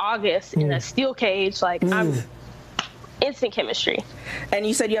again in August in a steel cage, like I'm instant chemistry. And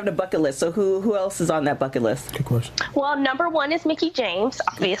you said you have a bucket list. So who else is on that bucket list? Good question. Well, number one is Mickie James,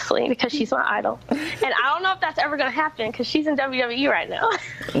 obviously, because she's my idol. And I don't know if that's ever going to happen because she's in WWE right now.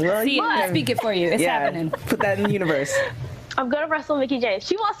 Well, See, speak it for you. It's happening. Put that in the universe. I'm going to wrestle Mickie James.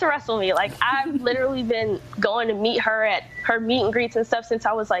 She wants to wrestle me. Like, I've literally been going to meet her at her meet and greets and stuff since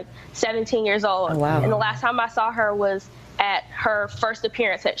I was like 17 years old. Oh, wow. And the last time I saw her was at her first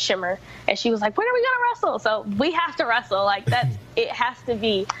appearance at Shimmer. And she was like, when are we going to wrestle? So we have to wrestle. Like, it has to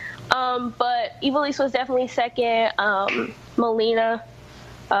be. But Ivelisse was definitely second. Melina,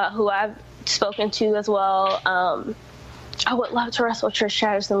 who I've spoken to as well. I would love to wrestle Trish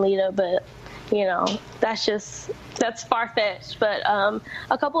Stratus and Lita, but that's far-fetched. But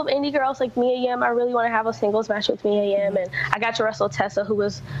a couple of indie girls like Mia Yim, I really want to have a singles match with Mia Yim, and I got to wrestle Tessa, who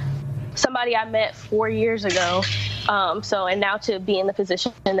was somebody I met 4 years ago. And now to be in the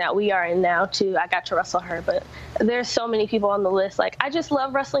position that we are in now, too, I got to wrestle her. But there's so many people on the list. Like, I just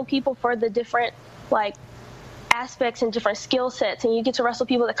love wrestling people for the different, like, aspects and different skill sets, and you get to wrestle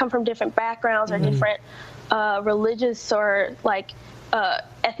people that come from different backgrounds or different religious or, like,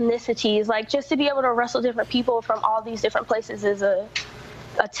 ethnicities. Like, just to be able to wrestle different people from all these different places is a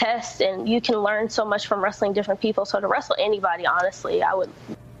test, and you can learn so much from wrestling different people. So to wrestle anybody, honestly, I would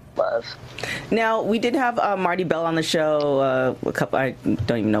love. Now, we did have Marty Bell on the show I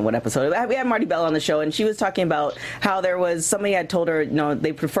don't even know what episode. We had Marty Bell on the show, and she was talking about how there was somebody had told her,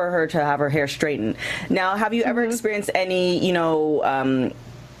 they prefer her to have her hair straightened. Now, have you ever experienced any,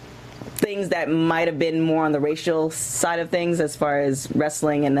 things that might have been more on the racial side of things as far as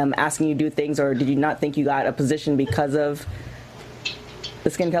wrestling and them asking you to do things, or did you not think you got a position because of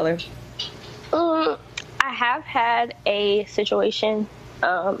the skin color? I have had a situation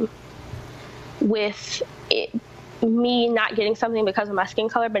with me not getting something because of my skin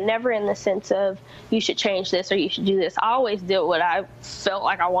color, but never in the sense of you should change this or you should do this. I always did what I felt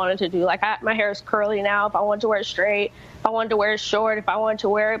like I wanted to do. Like, my hair is curly now. If I wanted to wear it straight, if I wanted to wear it short, if I wanted to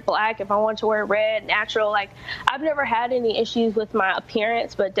wear it black, if I wanted to wear it red, natural. Like, I've never had any issues with my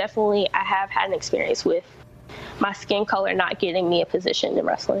appearance, but definitely I have had an experience with my skin color not getting me a position in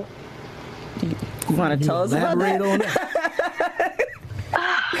wrestling. You want to tell us about that? On that?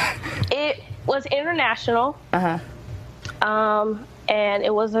 It was international. And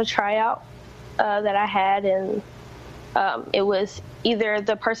it was a tryout that I had, and it was either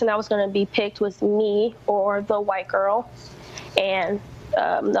the person that was going to be picked was me or the white girl, and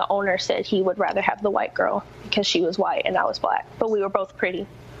the owner said he would rather have the white girl because she was white and I was black, but we were both pretty,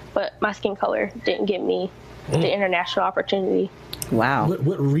 but my skin color didn't give me the international opportunity. Wow.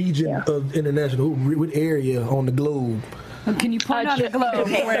 What region of international, what area on the globe? Can you point on the globe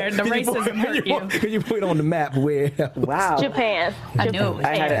where the racism hurt you? Can you put on the map where? Wow. Japan. I know.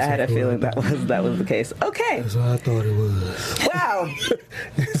 I had a feeling that was the case. Okay. That's what I thought it was. Wow.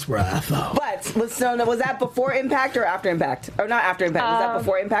 That's where I thought. But was that before Impact or after Impact? Or not after Impact? Was that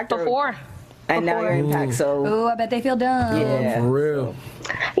before Impact? Before. And now you're Impact, so... Oh, I bet they feel dumb. Yeah. For real.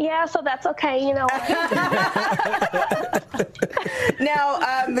 Yeah, so that's okay, Now,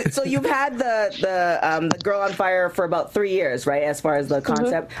 so you've had the Girl on Fire for about 3 years, right, as far as the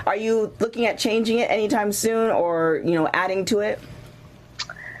concept. Are you looking at changing it anytime soon or, adding to it?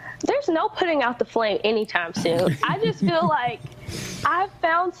 There's no putting out the flame anytime soon. I just feel like I've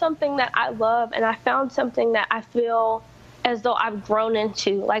found something that I love, and I found something that I feel as though I've grown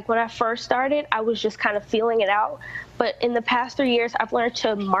into. Like, when I first started, I was just kind of feeling it out. But in the past 3 years, I've learned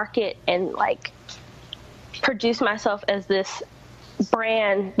to market and, like, produce myself as this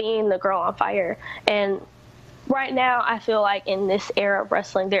brand, being the Girl on Fire. And right now, I feel like in this era of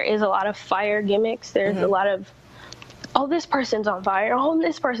wrestling, there is a lot of fire gimmicks. There's a lot of, oh, this person's on fire. Oh,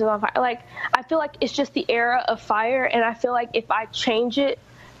 this person's on fire. Like, I feel like it's just the era of fire. And I feel like if I change it,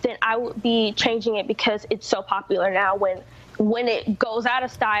 then I would be changing it because it's so popular now. When it goes out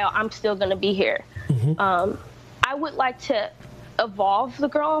of style, I'm still going to be here. I would like to evolve the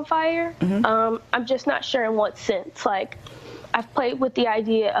Girl on Fire. I'm just not sure in what sense. Like, I've played with the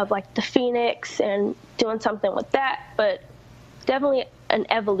idea of, like, the Phoenix and doing something with that, but definitely an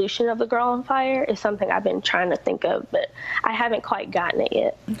evolution of the Girl on Fire is something I've been trying to think of, but I haven't quite gotten it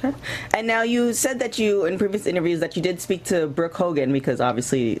yet. Okay. And now you said that you, in previous interviews, that you did speak to Brooke Hogan, because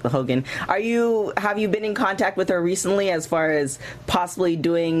obviously Hogan. Have you been in contact with her recently as far as possibly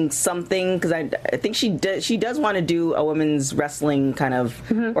doing something? Because I think she does want to do a women's wrestling kind of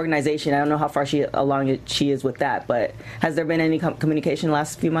organization. I don't know how far along she is with that, but has there been any communication the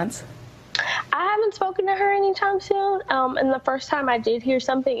last few months? I haven't haven't spoken to her anytime soon. And the first time I did hear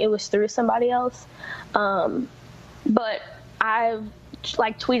something, it was through somebody else. But I've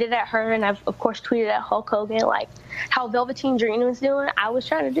tweeted at her, and I've of course tweeted at Hulk Hogan like how Velveteen Dream was doing. I was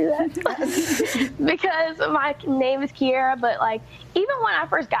trying to do that because my name is Kiera, but like even when I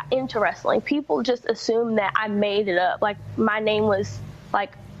first got into wrestling, people just assumed that I made it up. Like my name was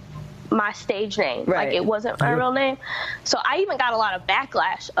like my stage name, right. Like it wasn't my real name. So I even got a lot of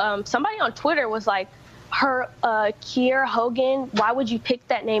backlash. Somebody on Twitter was like, "Her Kiera Hogan, why would you pick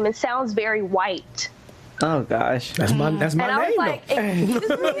that name? It sounds very white." Oh gosh, that's my and name. I was like, "Excuse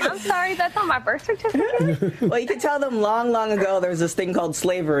me, I'm sorry, that's on my birth certificate." Well, you can tell them long ago there was this thing called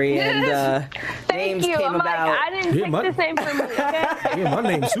slavery, and names Thank you. came I'm about. Like, I didn't pick this name for me. Okay. Yeah, my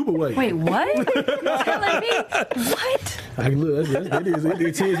name's super white. Wait, what? You're telling me what? Look, it is what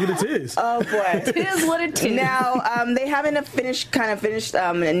it is. Oh boy, It is what it is. Now they haven't finished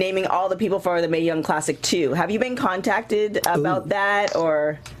naming all the people for the Mae Young Classic 2. Have you been contacted about that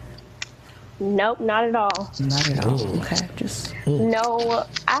or? Nope, not at all. Not at all. Okay, just No,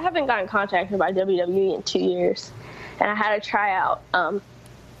 I haven't gotten contacted by WWE in 2 years, and I had a tryout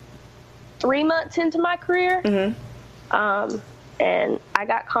 3 months into my career. Mm-hmm. And I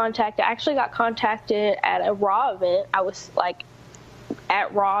got contacted. I actually got contacted at a Raw event. I was like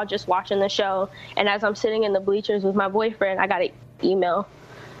at Raw just watching the show, and as I'm sitting in the bleachers with my boyfriend, I got an email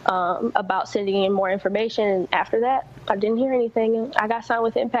about sending in more information, and after that I didn't hear anything, and I got signed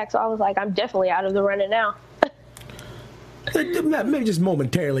with Impact, so I was like, I'm definitely out of the running now. Maybe just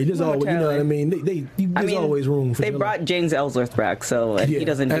momentarily. There's always, you know what I mean. There's always room for. They brought James Ellsworth back, so he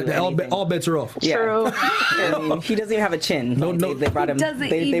doesn't do anything. All bets are off. Yeah. True. I mean, he doesn't even have a chin. No, they brought him.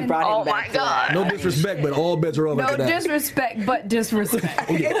 They brought him back. Oh my God. No disrespect, but all bets are off. No after that. disrespect, but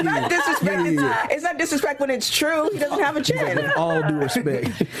disrespect. It's not disrespect. It's not disrespect when it's true. He doesn't have a chin. All due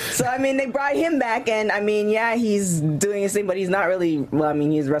respect. So I mean, they brought him back, and I mean, yeah, he's doing his thing, but he's not really. Well, I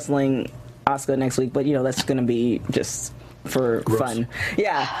mean, he's wrestling Asuka next week, but you know that's going to be just for fun.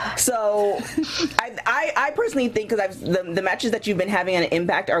 Yeah. So I personally think, because the matches that you've been having on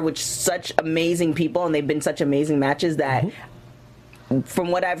Impact are with such amazing people, and they've been such amazing matches that. Mm-hmm.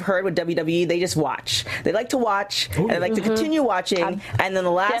 From what I've heard with WWE, they just watch. They like to watch, and they like to continue watching. And then the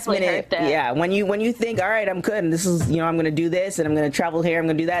last minute, when you think, all right, I'm good, and this is, I'm going to do this, and I'm going to travel here, I'm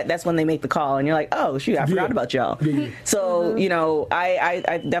going to do that. That's when they make the call, and you're like, oh shoot, I forgot about y'all. Yeah. So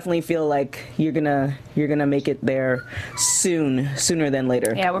I definitely feel like you're gonna make it there sooner than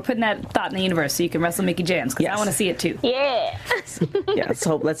later. Yeah, we're putting that thought in the universe so you can wrestle Mickey James, because I want to see it too. Yeah. Yeah.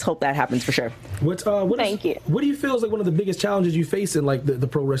 Let's hope that happens for sure. Thank you. What do you feel is like one of the biggest challenges you face in like the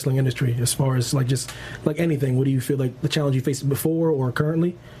pro wrestling industry, as far as like just like anything? What do you feel like the challenge you faced before or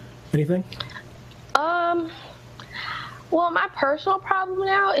currently? Anything? Well, my personal problem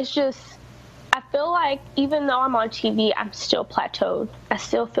now is just I feel like even though I'm on TV, I'm still plateaued. I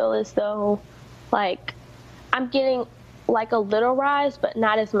still feel as though like I'm getting like a little rise, but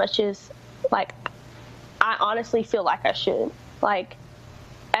not as much as like I honestly feel like I should. Like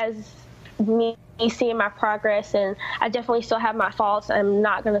as me seeing my progress, and I definitely still have my faults. I'm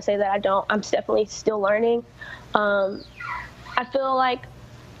not going to say that I don't. I'm definitely still learning. I feel like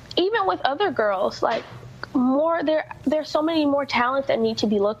even with other girls, like there's so many more talents that need to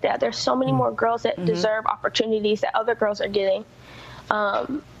be looked at. There's so many more girls that deserve opportunities that other girls are getting.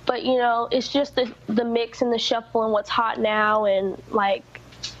 But it's just the mix and the shuffle and what's hot now, and like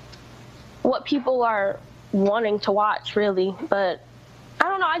what people are wanting to watch, really. But I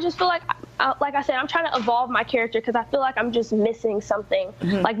don't know. I just feel like I said, I'm trying to evolve my character because I feel like I'm just missing something.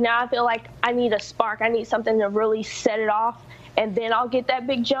 Mm-hmm. Like now I feel like I need a spark. I need something to really set it off, and then I'll get that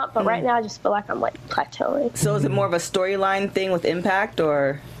big jump. But right now I just feel like I'm like plateauing. So is it more of a storyline thing with Impact,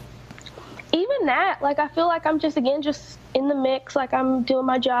 or? Even that, like I feel like I'm just in the mix. Like I'm doing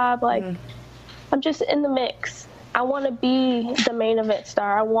my job. Like I'm just in the mix. I want to be the main event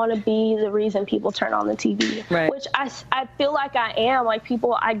star. I want to be the reason people turn on the TV, right. Which I feel like I am. Like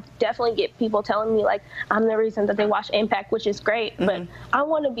I definitely get people telling me like I'm the reason that they watch Impact, which is great. But I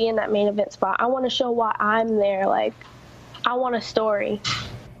want to be in that main event spot. I want to show why I'm there. Like I want a story.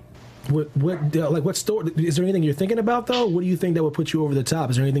 What story? Is there anything you're thinking about though? What do you think that would put you over the top?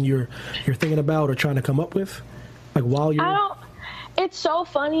 Is there anything you're thinking about or trying to come up with, like while you're? It's so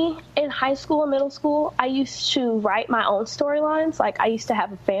funny. In high school and middle school, I used to write my own storylines. Like, I used to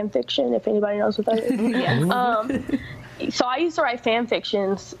have a fan fiction, if anybody knows what that is. So I used to write fan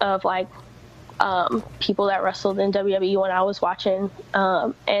fictions of, like, people that wrestled in WWE when I was watching.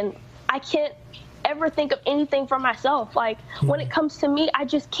 And I can't ever think of anything for myself. Like, when it comes to me, I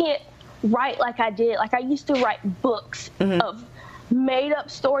just can't write like I did. Like, I used to write books of made up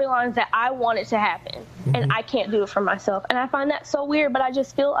storylines that I wanted to happen, and I can't do it for myself. And I find that so weird, but I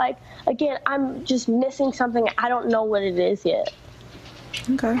just feel like, again, I'm just missing something. I don't know what it is yet.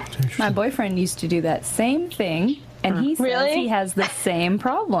 Okay. My boyfriend used to do that same thing. And he says Really? he has the same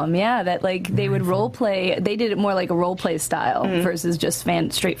problem. Yeah, that like they would role play. They did it more like a role play style versus just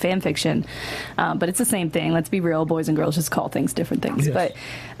straight fan fiction. But it's the same thing. Let's be real, boys and girls just call things different things. Yes.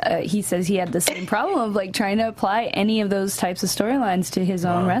 But he says he had the same problem of like trying to apply any of those types of storylines to his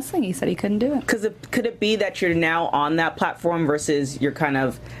own wrestling. He said he couldn't do it. Could it be that you're now on that platform versus you're kind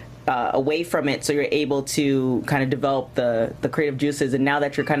of away from it, so you're able to kind of develop the creative juices, and now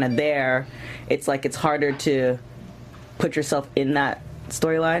that you're kind of there, it's like it's harder to put yourself in that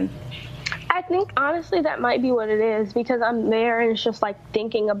storyline? I think honestly that might be what it is, because I'm there and it's just like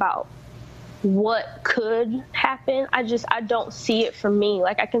thinking about what could happen. I don't see it for me.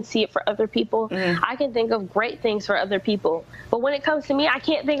 Like I can see it for other people. I can think of great things for other people, but when it comes to me, I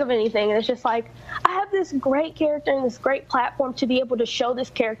can't think of anything. And it's just like, I have this great character and this great platform to be able to show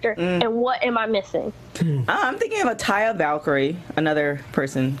this character, and what am I missing? I'm thinking of a Taya Valkyrie, another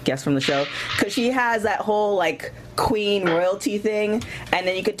guest from the show, because she has that whole like queen royalty thing, and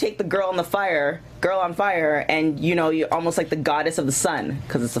then you could take the girl on fire, and you're almost like the goddess of the sun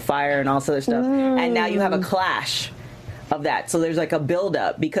because it's the fire and all this other stuff, and now you have a clash of that. So there's like a build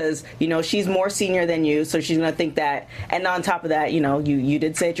up because she's more senior than you, so she's gonna think that, and on top of that, you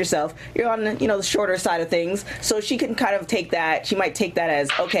did say it yourself, you're on the shorter side of things, so she can kind of take that. She might take that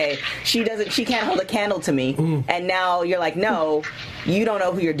as, okay, she can't hold a candle to me, and now you're like, no, you don't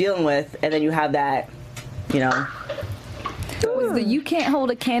know who you're dealing with, and then you have that, Was the "you can't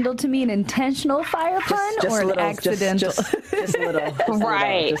hold a candle to me" an intentional fire pun or an accidental? Just a little.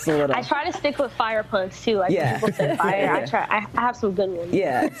 Right. Just a little. I try to stick with fire puns too. Like people say fire. I have some good ones.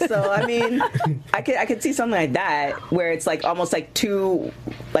 Yeah. So I mean, I could see something like that where it's like almost like two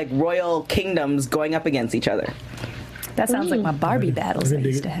like royal kingdoms going up against each other. That sounds like my Barbie battles I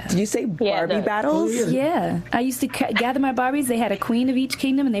used to have. Did you say Barbie battles? Yeah. I used to gather my Barbies. They had a queen of each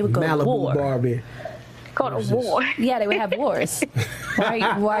kingdom, and they would go to war. Malibu Barbie. Go to war. Yeah, they would have wars. Why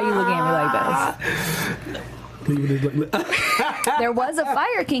are you looking at me like that? There was a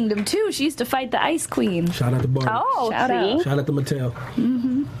fire kingdom, too. She used to fight the Ice Queen. Shout out to Barbie. Oh, Shout out. Shout out to Mattel.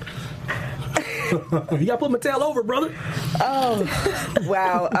 You gotta put Mattel over, brother. Oh,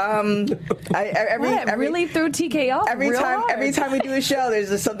 wow. Really threw TK off. Every time we do a show, there's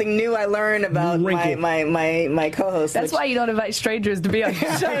just something new I learn about my co-host. That's why you don't invite strangers to be on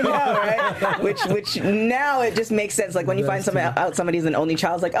your show. I know, right? Which now it just makes sense. Like when you find somebody's an only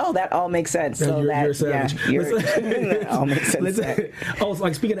child, it's like, oh, that all makes sense. So you're a savage. That all makes sense. Oh, so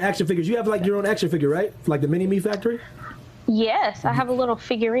like speaking of action figures, you have like your own action figure, right? Like the Mini Me Factory. Yes, I have a little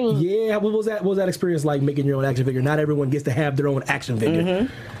figurine. Yeah, what was that? What was that experience like making your own action figure? Not everyone gets to have their own action figure.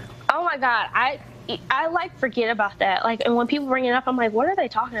 Oh my God, I like forget about that. Like, and when people bring it up, I'm like, what are they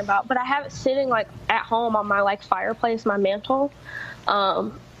talking about? But I have it sitting like at home on my like fireplace, my mantle,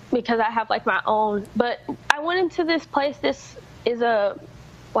 because I have like my own. But I went into this place. This is a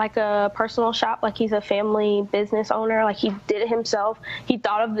personal shop. Like he's a family business owner. Like he did it himself. He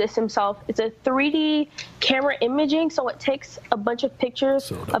thought of this himself. It's a 3D camera imaging, so it takes a bunch of pictures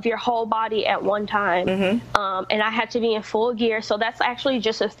of your whole body at one time. And I had to be in full gear. So that's actually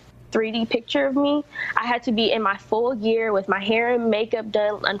just a 3D picture of me. I had to be in my full gear with my hair and makeup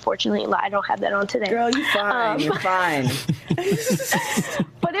done. Unfortunately, I don't have that on today. Girl, you're fine. You're fine.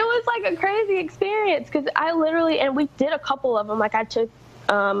 But it was like a crazy experience because I literally, and we did a couple of them. Like I took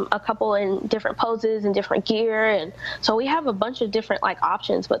a couple in different poses and different gear, and so we have a bunch of different like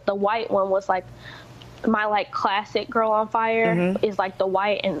options. But the white one was like my like classic Girl on Fire is like the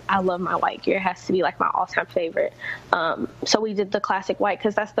white, and I love my white gear. It has to be like my all-time favorite. So we did the classic white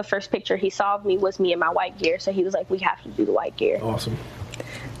because that's the first picture he saw of me was me in my white gear. So he was like, we have to do the white gear. Awesome.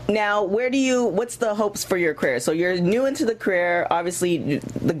 Now, what's the hopes for your career? So you're new into the career. Obviously,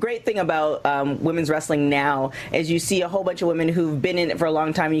 the great thing about women's wrestling now is you see a whole bunch of women who've been in it for a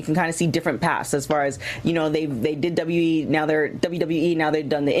long time, and you can kind of see different paths as far as, they did WWE, now they're WWE, now they've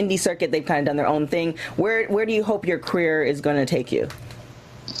done the indie circuit, they've kind of done their own thing. Where do you hope your career is going to take you?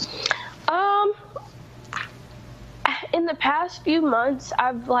 In the past few months,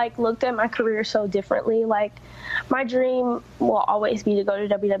 I've like looked at my career so differently. Like my dream will always be to go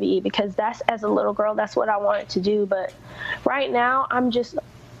to WWE because that's, as a little girl, that's what I wanted to do. But right now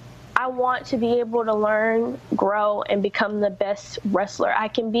I want to be able to learn, grow, and become the best wrestler I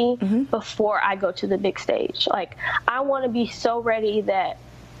can be before I go to the big stage. Like I want to be so ready that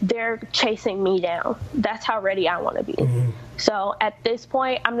they're chasing me down. That's how ready I want to be. So at this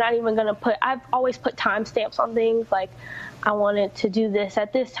point, I'm not even going to I've always put timestamps on things. Like, I wanted to do this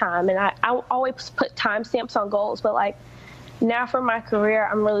at this time. And I always put timestamps on goals. But, like, now for my career,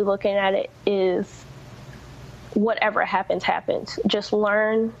 I'm really looking at it is whatever happens, happens. Just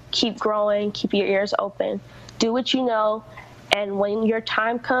learn, keep growing, keep your ears open. Do what you know. And when your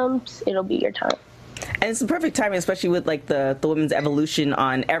time comes, it'll be your time. And it's the perfect timing, especially with like the women's evolution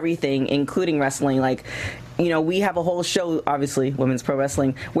on everything, including wrestling. Like, you know, we have a whole show, obviously, Women's Pro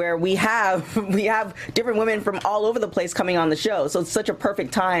Wrestling, where we have different women from all over the place coming on the show. So it's such a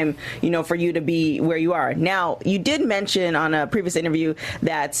perfect time, you know, for you to be where you are. Now, you did mention on a previous interview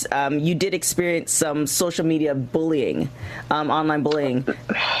that you did experience some social media bullying, online bullying.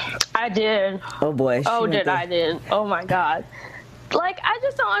 I did. Oh boy. Oh, I did. Oh my God. Like, I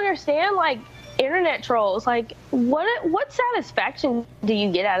just don't understand, like, internet trolls. Like, what satisfaction do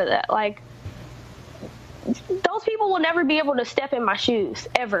you get out of that? Like, those people will never be able to step in my shoes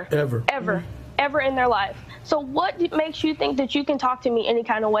ever in their life. So what makes you think that you can talk to me any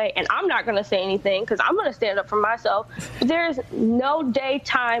kind of way and I'm not going to say anything because I'm going to stand up for myself? There's no day,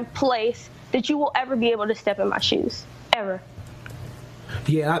 time, place that you will ever be able to step in my shoes ever.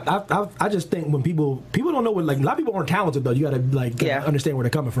 Yeah, I just think when people don't know what, like, a lot of people aren't talented though. You gotta understand where they're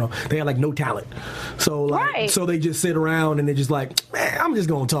coming from. They have like no talent, so like so they just sit around and they're just like, man, I'm just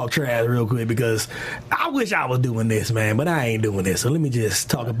gonna talk trash real quick because I wish I was doing this, man, but I ain't doing this. So let me just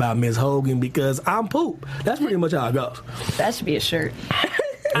talk about Ms. Hogan because I'm poop. That's pretty much how it goes. That should be a shirt.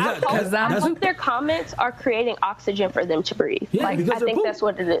 I hope their comments are creating oxygen for them to breathe. Yeah, like, I think that's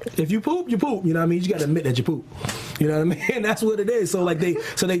what it is. If you poop, you poop. You know what I mean? You got to admit that you poop. You know what I mean? That's what it is. So like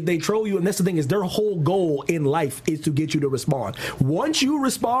they troll you, and that's the thing is their whole goal in life is to get you to respond. Once you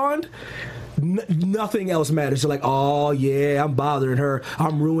respond, nothing else matters. They're like, oh yeah, I'm bothering her.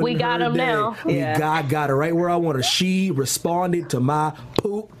 I'm ruining her day. We got him now. We got her right where I want her. She responded to my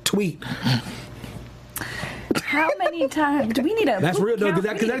poop tweet. How many times do we need a? That's real though,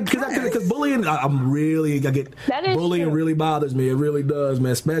 because bullying. Bullying true. really bothers me. It really does,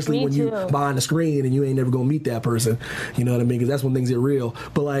 man. Especially when you behind the screen and you ain't never gonna meet that person. You know what I mean? Because that's when things get real.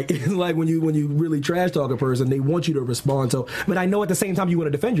 But like, it's like when you really trash talk a person, they want you to respond. So, but I know at the same time you want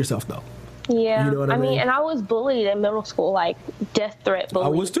to defend yourself though. Yeah, you know what I mean? And I was bullied in middle school, like death threat bullied. I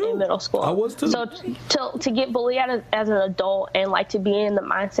was too. In middle school. I was too. So to get bullied as an adult and like to be in the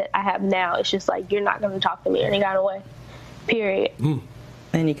mindset I have now, it's just like you're not going to talk to me any kind of way. Period.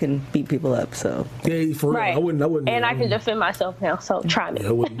 And you can beat people up. So yeah, for real. Right. I wouldn't. And I can defend myself now. So try me.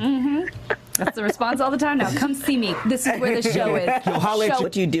 I wouldn't. That's the response all the time now. Come see me. This is where the show is.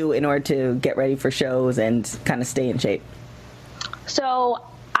 What do you do in order to get ready for shows and kind of stay in shape? So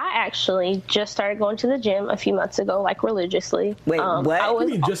I actually just started going to the gym a few months ago, like religiously. Wait, what?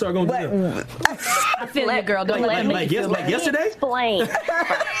 You just started going to the gym? I feel you, girl. Don't let me yesterday? Explain.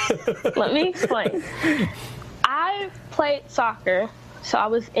 Let me explain. I played soccer, so I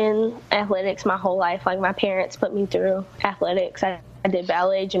was in athletics my whole life. Like, my parents put me through athletics. I did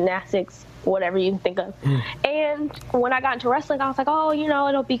ballet, gymnastics, whatever you can think of. And when I got into wrestling, I was like, oh, you know,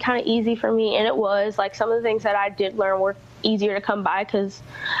 it'll be kind of easy for me. And it was. Like, some of the things that I did learn were easier to come by because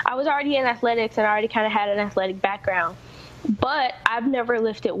I was already in athletics and I already kind of had an athletic background. But I've never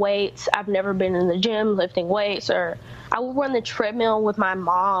lifted weights. I've never been in the gym lifting weights, or I would run the treadmill with my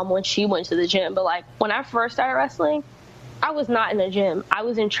mom when she went to the gym. But like when I first started wrestling, I was not in the gym. I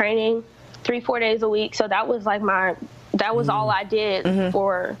was in training 3-4 days a week. So that was like that was all I did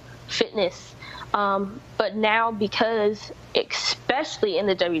for fitness. But now, because especially in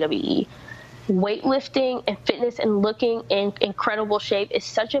the WWE, weightlifting and fitness and looking in incredible shape is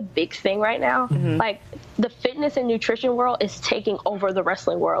such a big thing right now. Like, the fitness and nutrition world is taking over the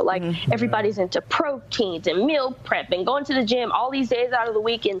wrestling world. Like, everybody's into proteins and meal prep and going to the gym all these days out of the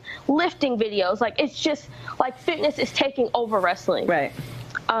week and lifting videos. Like, it's just like fitness is taking over wrestling. Right.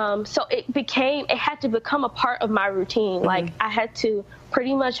 So it had to become a part of my routine. Like, I had to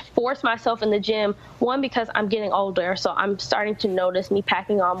pretty much force myself in the gym. One, because I'm getting older, so I'm starting to notice me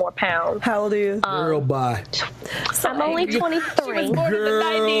packing on more pounds. How old are you? Girl, bye. I'm only 23. She was born in the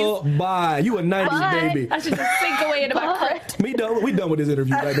 90s. Girl, bye. You a 90s baby. I should just sink away into my crypt. We done with this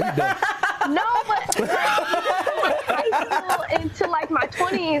interview right now. We done. No, but into like my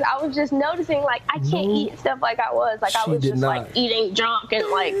 20s, I was just noticing like I can't eat stuff like I was. Like, I was just like eating junk and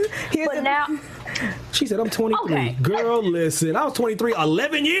like. But now, She said, I'm 23. Okay. Girl, listen, I was 23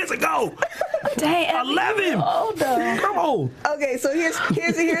 11 years ago. Dang, 11. older. Come on. Okay, so here's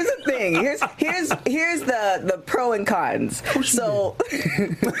the thing. Here's the pro and cons. So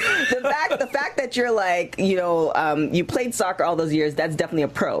the fact that you're like, you played soccer all those years, that's definitely a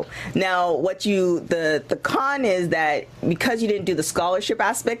pro. Now, the con is that because you didn't do the scholarship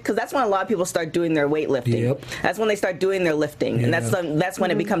aspect, because that's when a lot of people start doing their weightlifting. Yep. That's when they start doing their lifting, and that's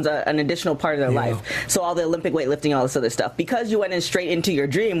when it becomes an additional part of their life. So all the Olympic weightlifting, all this other stuff. Because you went in straight into your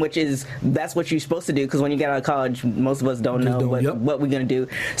dream, that's what you're supposed to do. Because when you get out of college, most of us don't know what we're gonna do.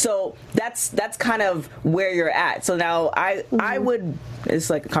 So that's kind of where you're at. So now I would. It's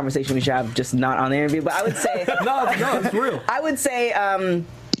like a conversation we should have, just not on the interview. But I would say no, it's real. I would say.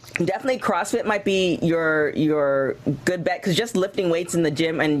 Definitely CrossFit might be your good bet, because just lifting weights in the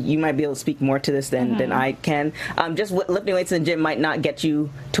gym, and you might be able to speak more to this than I can, just lifting weights in the gym might not get you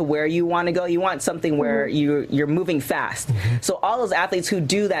to where you want to go. You want something where you're moving fast. So all those athletes who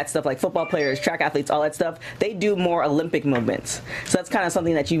do that stuff, like football players, track athletes, all that stuff, they do more Olympic movements. So that's kind of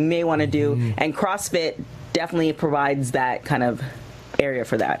something that you may want to do, and CrossFit definitely provides that kind of area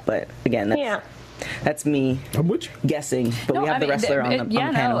for that. But again, that's me guessing, but we have the wrestler on the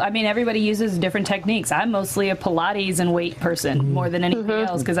panel. I mean, everybody uses different techniques. I'm mostly a Pilates and weight person more than anything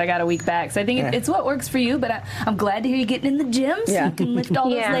else, because I got a weak back. So I think it's what works for you, but I'm glad to hear you getting in the gym so you can lift all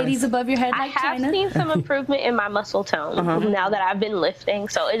those ladies above your head like China. I have seen some improvement in my muscle tone now that I've been lifting,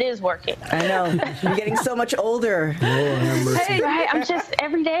 so it is working. I know. You're getting so much older. Hey, right?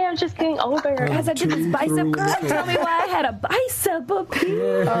 Every day I'm just getting older. Guys, I did this bicep curl. Tell me why I had a bicep up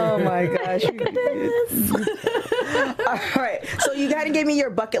here. Oh my gosh. All right, so you gotta give me your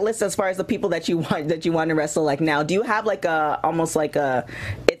bucket list as far as the people that you want to wrestle like now. Do you have like almost like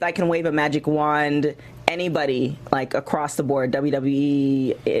if I can wave a magic wand, anybody like across the board,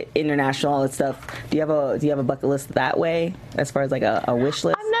 WWE, international, all that stuff? Do you have a bucket list that way as far as like a wish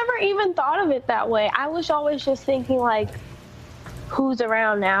list? I've never even thought of it that way. I was always just thinking like, who's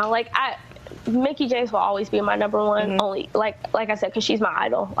around now? Like Mickie James will always be my number one. Only like I said, because she's my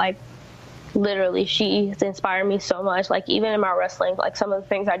idol. Like, literally, she's inspired me so much. Like, even in my wrestling, like some of the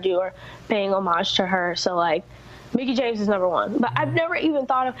things I do are paying homage to her. So like, Mickie James is number one. But I've never even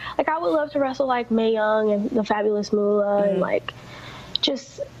thought of, like, I would love to wrestle like Mae Young and the Fabulous Moolah and like,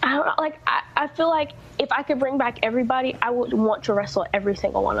 just, I don't know, like, I feel like if I could bring back everybody, I would want to wrestle every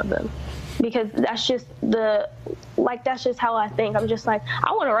single one of them. Because that's just that's just how I think. I'm just like,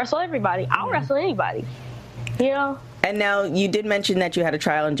 I want to wrestle everybody. I'll wrestle anybody, And now, you did mention that you had a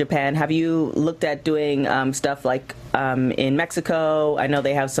trial in Japan. Have you looked at doing stuff like in Mexico? I know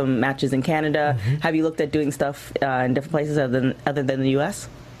they have some matches in Canada. Have you looked at doing stuff in different places other than the U.S.?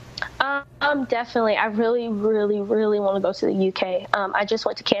 Definitely. I really, really, really want to go to the UK. I just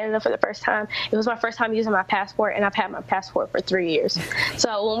went to Canada for the first time. It was my first time using my passport, and I've had my passport for 3 years.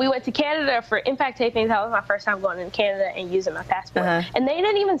 So when we went to Canada for Impact tapings, that was my first time going to Canada and using my passport. And they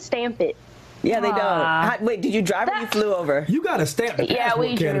didn't even stamp it. Yeah, they don't. Wait, did you drive or you flew over? You got to stamp the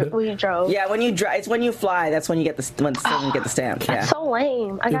passport, Canada. we drove. Yeah, when you drive, it's when you fly. That's when you get the stamp. That's so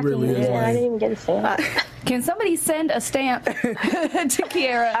lame. I got really to use it. I didn't even get a stamp. Can somebody send a stamp to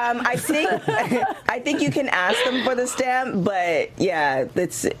Kiera? I think you can ask them for the stamp, but yeah,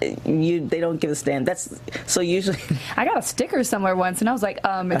 they don't give a stamp. That's so usually. I got a sticker somewhere once, and I was like,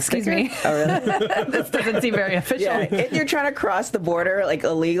 excuse me. Oh, really? This doesn't seem very official. Yeah, if you're trying to cross the border like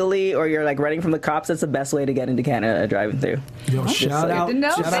illegally, or you're like running from the cops, that's the best way to get into Canada, driving through. Yo, shout out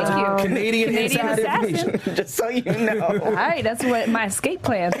to Canadian Inside Information. Just so you know. All right, that's what my escape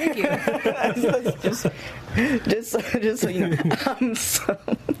plan. Thank you. just so you know.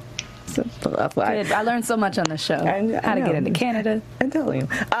 Good. I learned so much on this show. How to get into Canada. I'm telling you.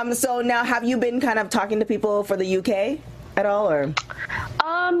 So now, have you been kind of talking to people for the UK at all, or?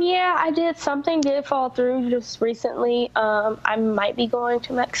 Yeah, I did. Something did fall through just recently. I might be going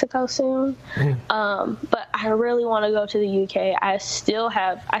to Mexico soon. But I really want to go to the UK. I still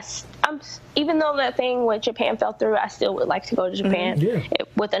have, even though that thing with Japan fell through, I still would like to go to Japan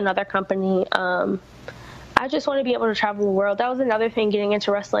with another company. I just want to be able to travel the world. That was another thing getting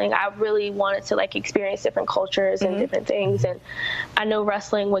into wrestling. I really wanted to like experience different cultures and different things. And I know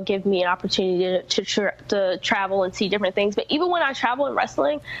wrestling would give me an opportunity to travel and see different things. But even when I travel in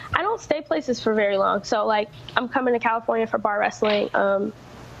wrestling, I don't stay places for very long. So like I'm coming to California for bar wrestling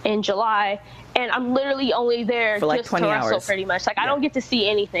in July, and I'm literally only there for like just 20 to wrestle hours. pretty much. Like I don't get to see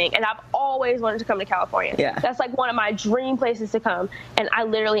anything, and I've always wanted to come to California. Yeah. That's like one of my dream places to come, and I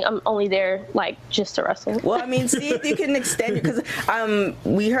literally am only there like just to wrestle. Well, I mean, see if you can extend it, because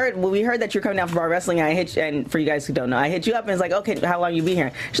we heard that you're coming down for bar wrestling. And for you guys who don't know, I hit you up and it's like, okay, how long you be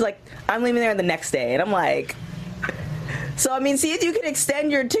here? She's like, I'm leaving there the next day, and I'm like. So I mean, see if you can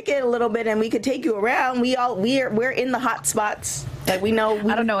extend your ticket a little bit, and we could take you around. We're in the hot spots. Like we know.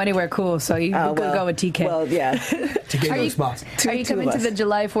 I don't know anywhere cool, so you could go with TK. Well, yeah. TK knows spots. Are you coming to the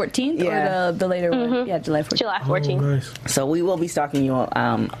July 14th Yeah. or the later one? Yeah, July 14th. July 14th. Oh, nice. So we will be stalking you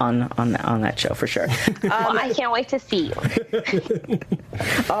on that show for sure. Well, I can't wait to see you.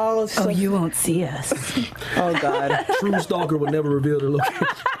 Oh, You won't see us. oh God. True stalker would never reveal their location.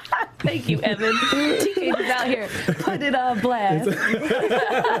 Thank you, Evan. TK is out here. Put it on blast.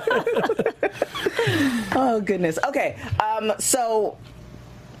 Oh goodness. Okay. So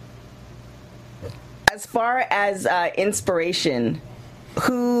as far as inspiration,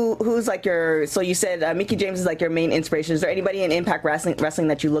 who's like your? So you said Mickie James is like your main inspiration. Is there anybody in Impact Wrestling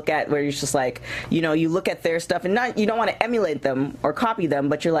that you look at where you're just like, you look at their stuff and you don't want to emulate them or copy them,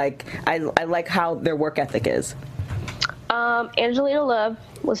 but you're like, I like how their work ethic is. Angelina Love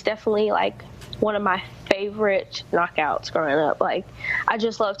was definitely like one of my favorite knockouts growing up. Like I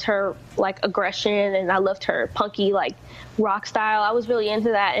just loved her like aggression, and I loved her punky like rock style. I was really into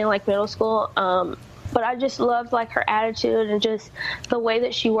that in like middle school. But I just loved like her attitude and just the way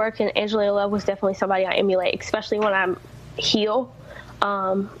that she worked. And Angelina Love was definitely somebody I emulate, especially when I'm heel.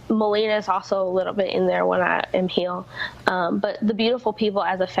 Melina is also a little bit in there when I am heel. But the Beautiful People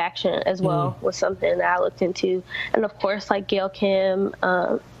as a faction as well was something that I looked into. And of course, like Gail Kim,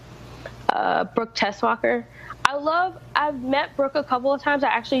 Brooke Tessmacher. I've met Brooke a couple of times. I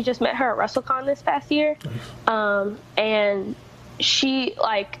actually just met her at WrestleCon this past year. And she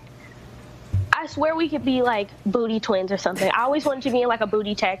like, I swear we could be like booty twins or something. I always wanted to be in like a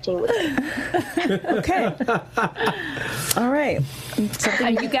booty tag team with her. Okay. All right.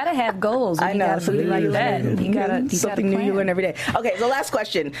 You gotta have goals. I know, something like that. You gotta something new you learn every day. Okay, so last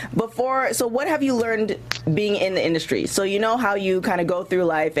question. So what have you learned being in the industry? So you know how you kind of go through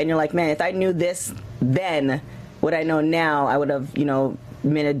life and you're like, man, if I knew this then, what I know now, I would have,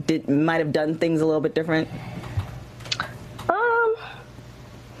 might have done things a little bit different.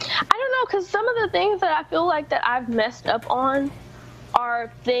 I don't know, because some of the things that I feel like that I've messed up on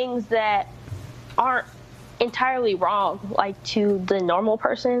are things that aren't entirely wrong, like to the normal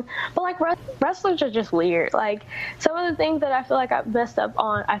person. But like wrestlers are just weird. Like some of the things that I feel like I've messed up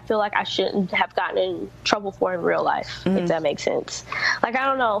on, I feel like I shouldn't have gotten in trouble for in real life, if that makes sense. Like I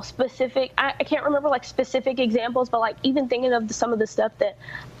don't know, I can't remember like specific examples, but like even thinking of some of the stuff that,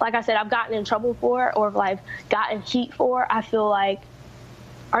 like I said, I've gotten in trouble for or like gotten heat for, I feel like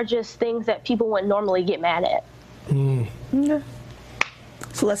are just things that people wouldn't normally get mad at. Yeah.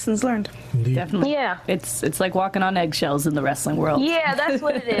 So lessons learned. Indeed. Definitely. Yeah. It's like walking on eggshells in the wrestling world. Yeah, that's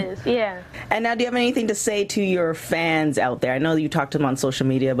what it is. Yeah. And now, do you have anything to say to your fans out there? I know you talk to them on social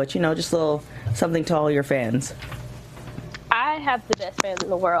media, but just a little something to all your fans. I have the best fans in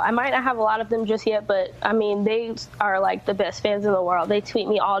the world. I might not have a lot of them just yet, but I mean, they are like the best fans in the world. They tweet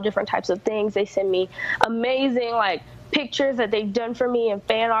me all different types of things. They send me amazing like pictures that they've done for me and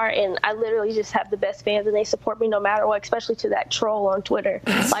fan art, and I literally just have the best fans, and they support me no matter what, especially to that troll on Twitter.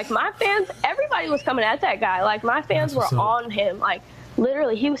 Like my fans, everybody was coming at that guy. Like my fans were on him. Like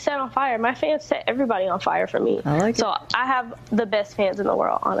literally, he was set on fire. My fans set everybody on fire for me. I like it. So I have the best fans in the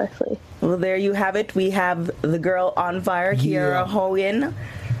world, honestly. Well, there you have it. We have the girl on fire, Kiera Hogan.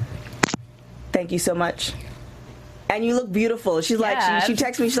 Thank you so much. And you look beautiful. She's like, she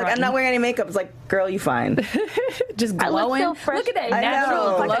texts me. She's like, I'm not wearing any makeup. It's like, girl, you fine. Just I look glowing. so fresh. Look at that I natural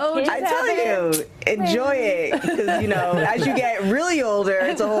know. glow. Like a kid. I tell you, enjoy it, because as you get really older,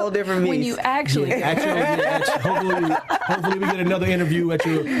 it's a whole different beast. When you actually Hopefully we get another interview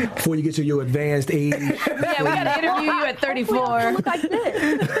before you get to your advanced age. Yeah, we got to interview you at 34. Look like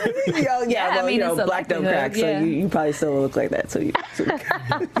this. Well, I mean, it's a black don't likelihood, crack, so you probably still look like that. So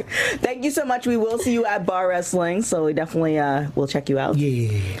thank you so much. We will see you at Bar Wrestling, so we definitely will check you out.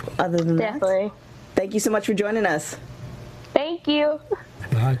 Yeah. Other than Definitely. that, thank you so much for joining us. Thank you.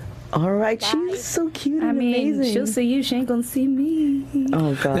 Bye. All right, she's so cute I and mean, amazing. she'll see you. She ain't gonna see me.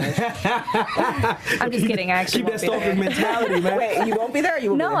 Oh gosh. I'm just kidding. I actually Keep that won't be stalker there. mentality, man. Wait, you won't be there? Or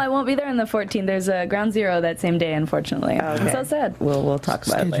you will No, be there? I won't be there on the 14th. There's a Ground Zero that same day, unfortunately. I'm Okay. so sad. We'll talk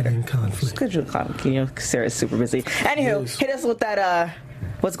about it later. Scheduling conflict. Schedule conflict. Sarah's super busy. Anywho, hit us with that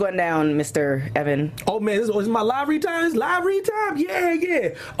What's going down, Mr. Evan? Oh man, this is my live read time. It's live read time.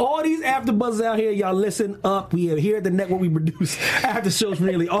 Yeah. All these after buzzers out here, y'all listen up. We are here at the network. We produce after shows for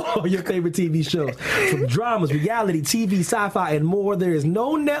nearly all your favorite TV shows, from dramas, reality, TV, sci-fi, and more. There is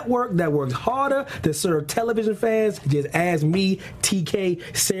no network that works harder to serve television fans. Just ask me,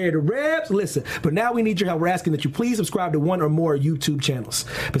 TK, Sarah the Rebs. Listen, but now we need your help. We're asking that you please subscribe to one or more YouTube channels.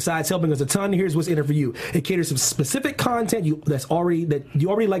 Besides helping us a ton, here's what's in it for you. It caters to specific content that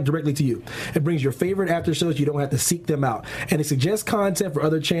you already like directly to you. It brings your favorite after shows. You don't have to seek them out. And it suggests content for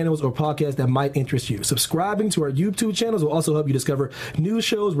other channels or podcasts that might interest you. Subscribing to our YouTube channels will also help you discover new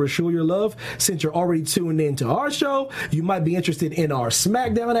shows we're sure you'll love. Since you're already tuned in to our show, you might be interested in our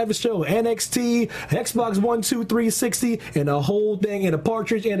SmackDown after show, NXT, Xbox One, 2, 360, and the whole thing, and a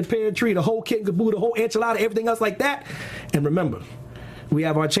partridge and a pear tree, the whole kit and caboodle, the whole enchilada, everything else like that. And remember, we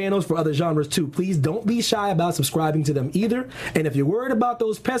have our channels for other genres too. Please don't be shy about subscribing to them either. And if you're worried about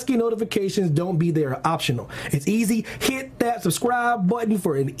those pesky notifications, don't be there. Optional. It's easy. Hit that subscribe button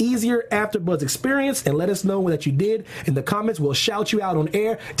for an easier AfterBuzz experience and let us know that you did. In the comments, we'll shout you out on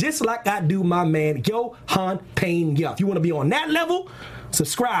air, just like I do my man, Johan Payne. If you want to be on that level,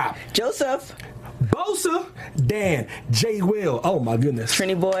 subscribe. Joseph. Bosa. Dan. J. Will. Oh my goodness.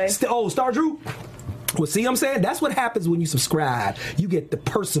 Trini Boy. Star Drew. Well, see what I'm saying? That's what happens when you subscribe. You get the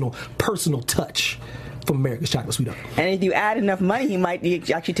personal touch from America's Chocolate Sweetheart. And if you add enough money, he might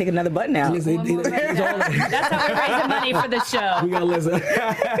actually take another button out. That's how we're raising money for the show. We gotta listen.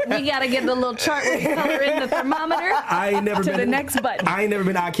 We gotta get the little chart with color in the thermometer. I ain't never to been the next button. I ain't never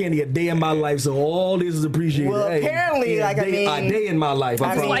been eye candy a day in my life, so all this is appreciated. Well, apparently, a day in my life.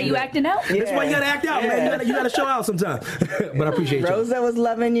 That's why you acting out. Yeah. That's why you gotta act out, man. You gotta show out sometime. But I appreciate you. Rosa was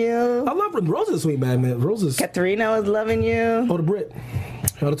loving you. I love Rosa's sweet man. Rosa's. Katerina was loving you. Oh, the Brit.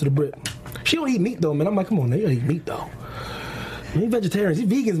 Shout out to the Brit. She don't eat meat though, man. I'm like, come on, you don't eat meat though. These vegetarians,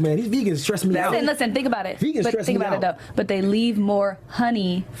 these vegans, man. These vegans stress me out. Listen, think about it. Vegans stress think me about out. it though. But they leave more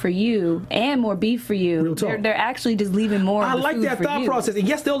honey for you and more beef for you. Real talk. They're actually just leaving more. I of the like food that for thought you. process. And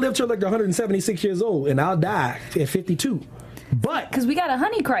yes, they'll live till like 176 years old, and I'll die at 52. But Because we got a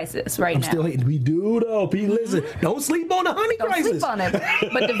honey crisis right I'm now. still hating. We do though. Pete, listen, don't sleep on the honey Don't crisis. sleep on it.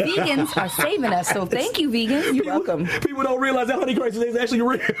 But the vegans are saving us, so thank you, vegans. You're welcome. People don't realize that honey crisis is actually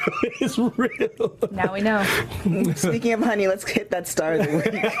real. It's real. Now we know. Speaking of honey, let's hit that star of the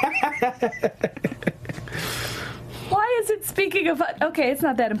week. Why is it speaking of... Okay, it's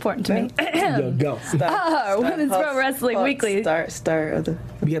not that important to me. Go. Women's Pro Wrestling Weekly. Star of the...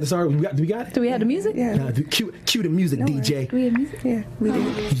 We got the star. Do we got it? Do we have the music? Yeah. Nah, cue the music, DJ. Do we have music? Yeah, we do.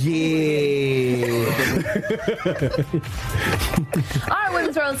 Yeah. Our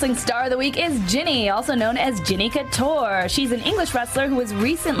Women's Pro Wrestling Star of the Week is Jinny, also known as Jinny Couture. She's an English wrestler who was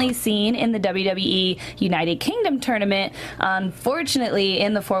recently seen in the WWE United Kingdom tournament. Unfortunately,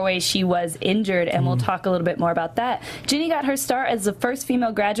 in the four-way, she was injured, and we'll talk a little bit more about that. Jinny got her start as the first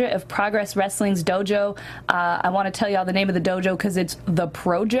female graduate of Progress Wrestling's dojo. I want to tell y'all the name of the dojo because it's the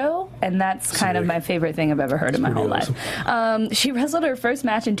Projo, and that's kind of my favorite thing I've ever heard in my whole life. She wrestled her first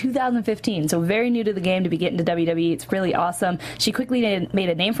match in 2015, so very new to the game to be getting to WWE. It's really awesome. She quickly made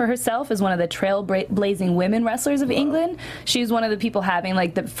a name for herself as one of the trailblazing women wrestlers of England. She's one of the people having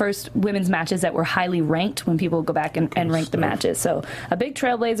like the first women's matches that were highly ranked when people go back and rank the matches. So a big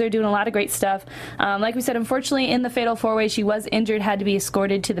trailblazer, doing a lot of great stuff. Like we said, unfortunately, in the Fatal 4-Way, she was injured, had to be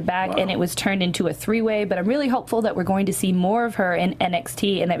escorted to the back, and it was turned into a 3-way. But I'm really hopeful that we're going to see more of her in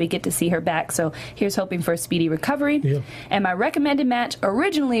NXT and that we get to see her back. So here's hoping for a speedy recovery. Yeah. And my recommended match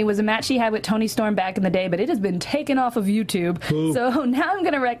originally was a match she had with Toni Storm back in the day, but it has been taken off of YouTube. Ooh. So now I'm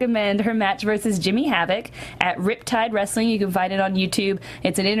going to recommend her match versus Jimmy Havoc at Riptide Wrestling. You can find it on YouTube.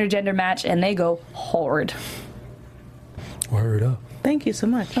 It's an intergender match, and they go hard. Word up. Thank you so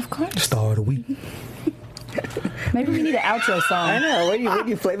much. Of course. Star of the week. Maybe we need an outro song. I know. What do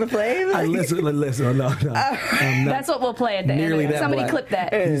you Flavor Flav? Listen. No. That's what we'll play at the end. Somebody clip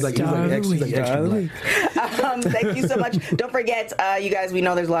that. He's like extra black. Thank you so much. Don't forget, you guys, we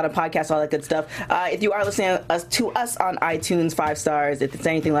know there's a lot of podcasts, all that good stuff. If you are listening to us on iTunes, 5 stars. If it's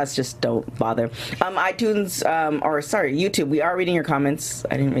anything less, just don't bother. YouTube. We are reading your comments.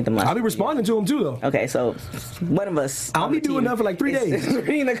 I didn't read them last. I'll be responding to them too, though. Okay, so one of us. I'll be doing that for like 3 days.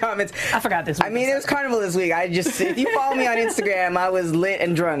 Reading the comments. I forgot this week. I mean, it was Carnival this week. If you follow me on Instagram, I was lit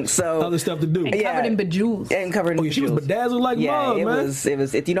and drunk. So other stuff to do. And covered in bejewels. And covered in she was bedazzled like mug, it man. was.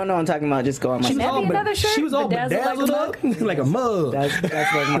 If you don't know what I'm talking about, just go on my. She was all bedazzled up like a mug. That's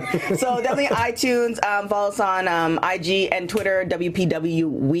like so definitely iTunes. Follow us on IG and Twitter. WPW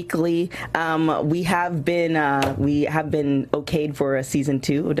Weekly. We have been okayed for a season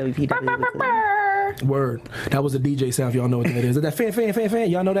 2 of WPW Weekly. clear? Word. That was a DJ sound. If y'all know what that is. Is that fan?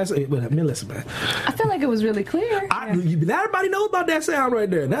 Y'all know that's. But listen, man. I feel like it was really clear. Not everybody knows about that sound right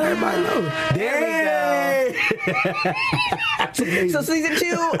there. Not everybody knows. There we go. So season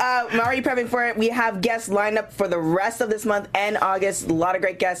 2, I'm already prepping for it. We have guests lined up for the rest of this month and August. A lot of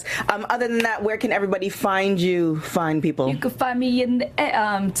great guests. Other than that, where can everybody find people? You can find me in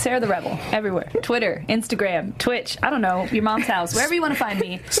Sarah the Rebel everywhere. Twitter, Instagram, Twitch. I don't know, your mom's house, wherever you want to find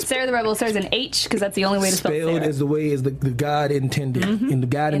me. Sarah the Rebel starts an H because that's the only way to spell Spelled Sarah. is the way is the God intended. In the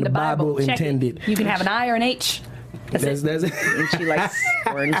God in the Bible Check intended. it. You can have an I or an H. That's it. And she likes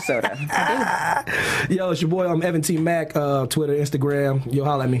orange soda. Yo, it's your boy Evan T. Mac, Twitter, Instagram. Yo,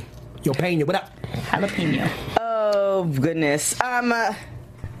 holla at me. Yo, Pena, what up? Jalapeno. Oh, goodness. Other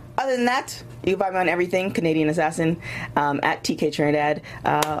than that, you can find me on everything, Canadian Assassin, at TK Trinidad,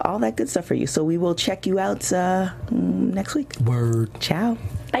 all that good stuff for you. So we will check you out next week. Word. Ciao.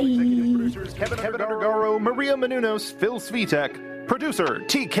 Bye. Producers Kevin Undergaro, Maria Menounos, Phil Svitek, producer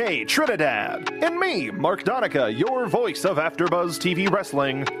TK Trinidad, and me, Mark Donica, your voice of AfterBuzz TV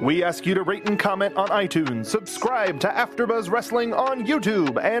Wrestling. We ask you to rate and comment on iTunes, subscribe to AfterBuzz Wrestling on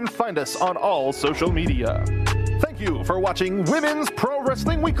YouTube, and find us on all social media. Thank you for watching Women's Pro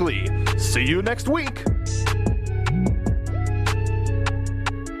Wrestling Weekly. See you next week.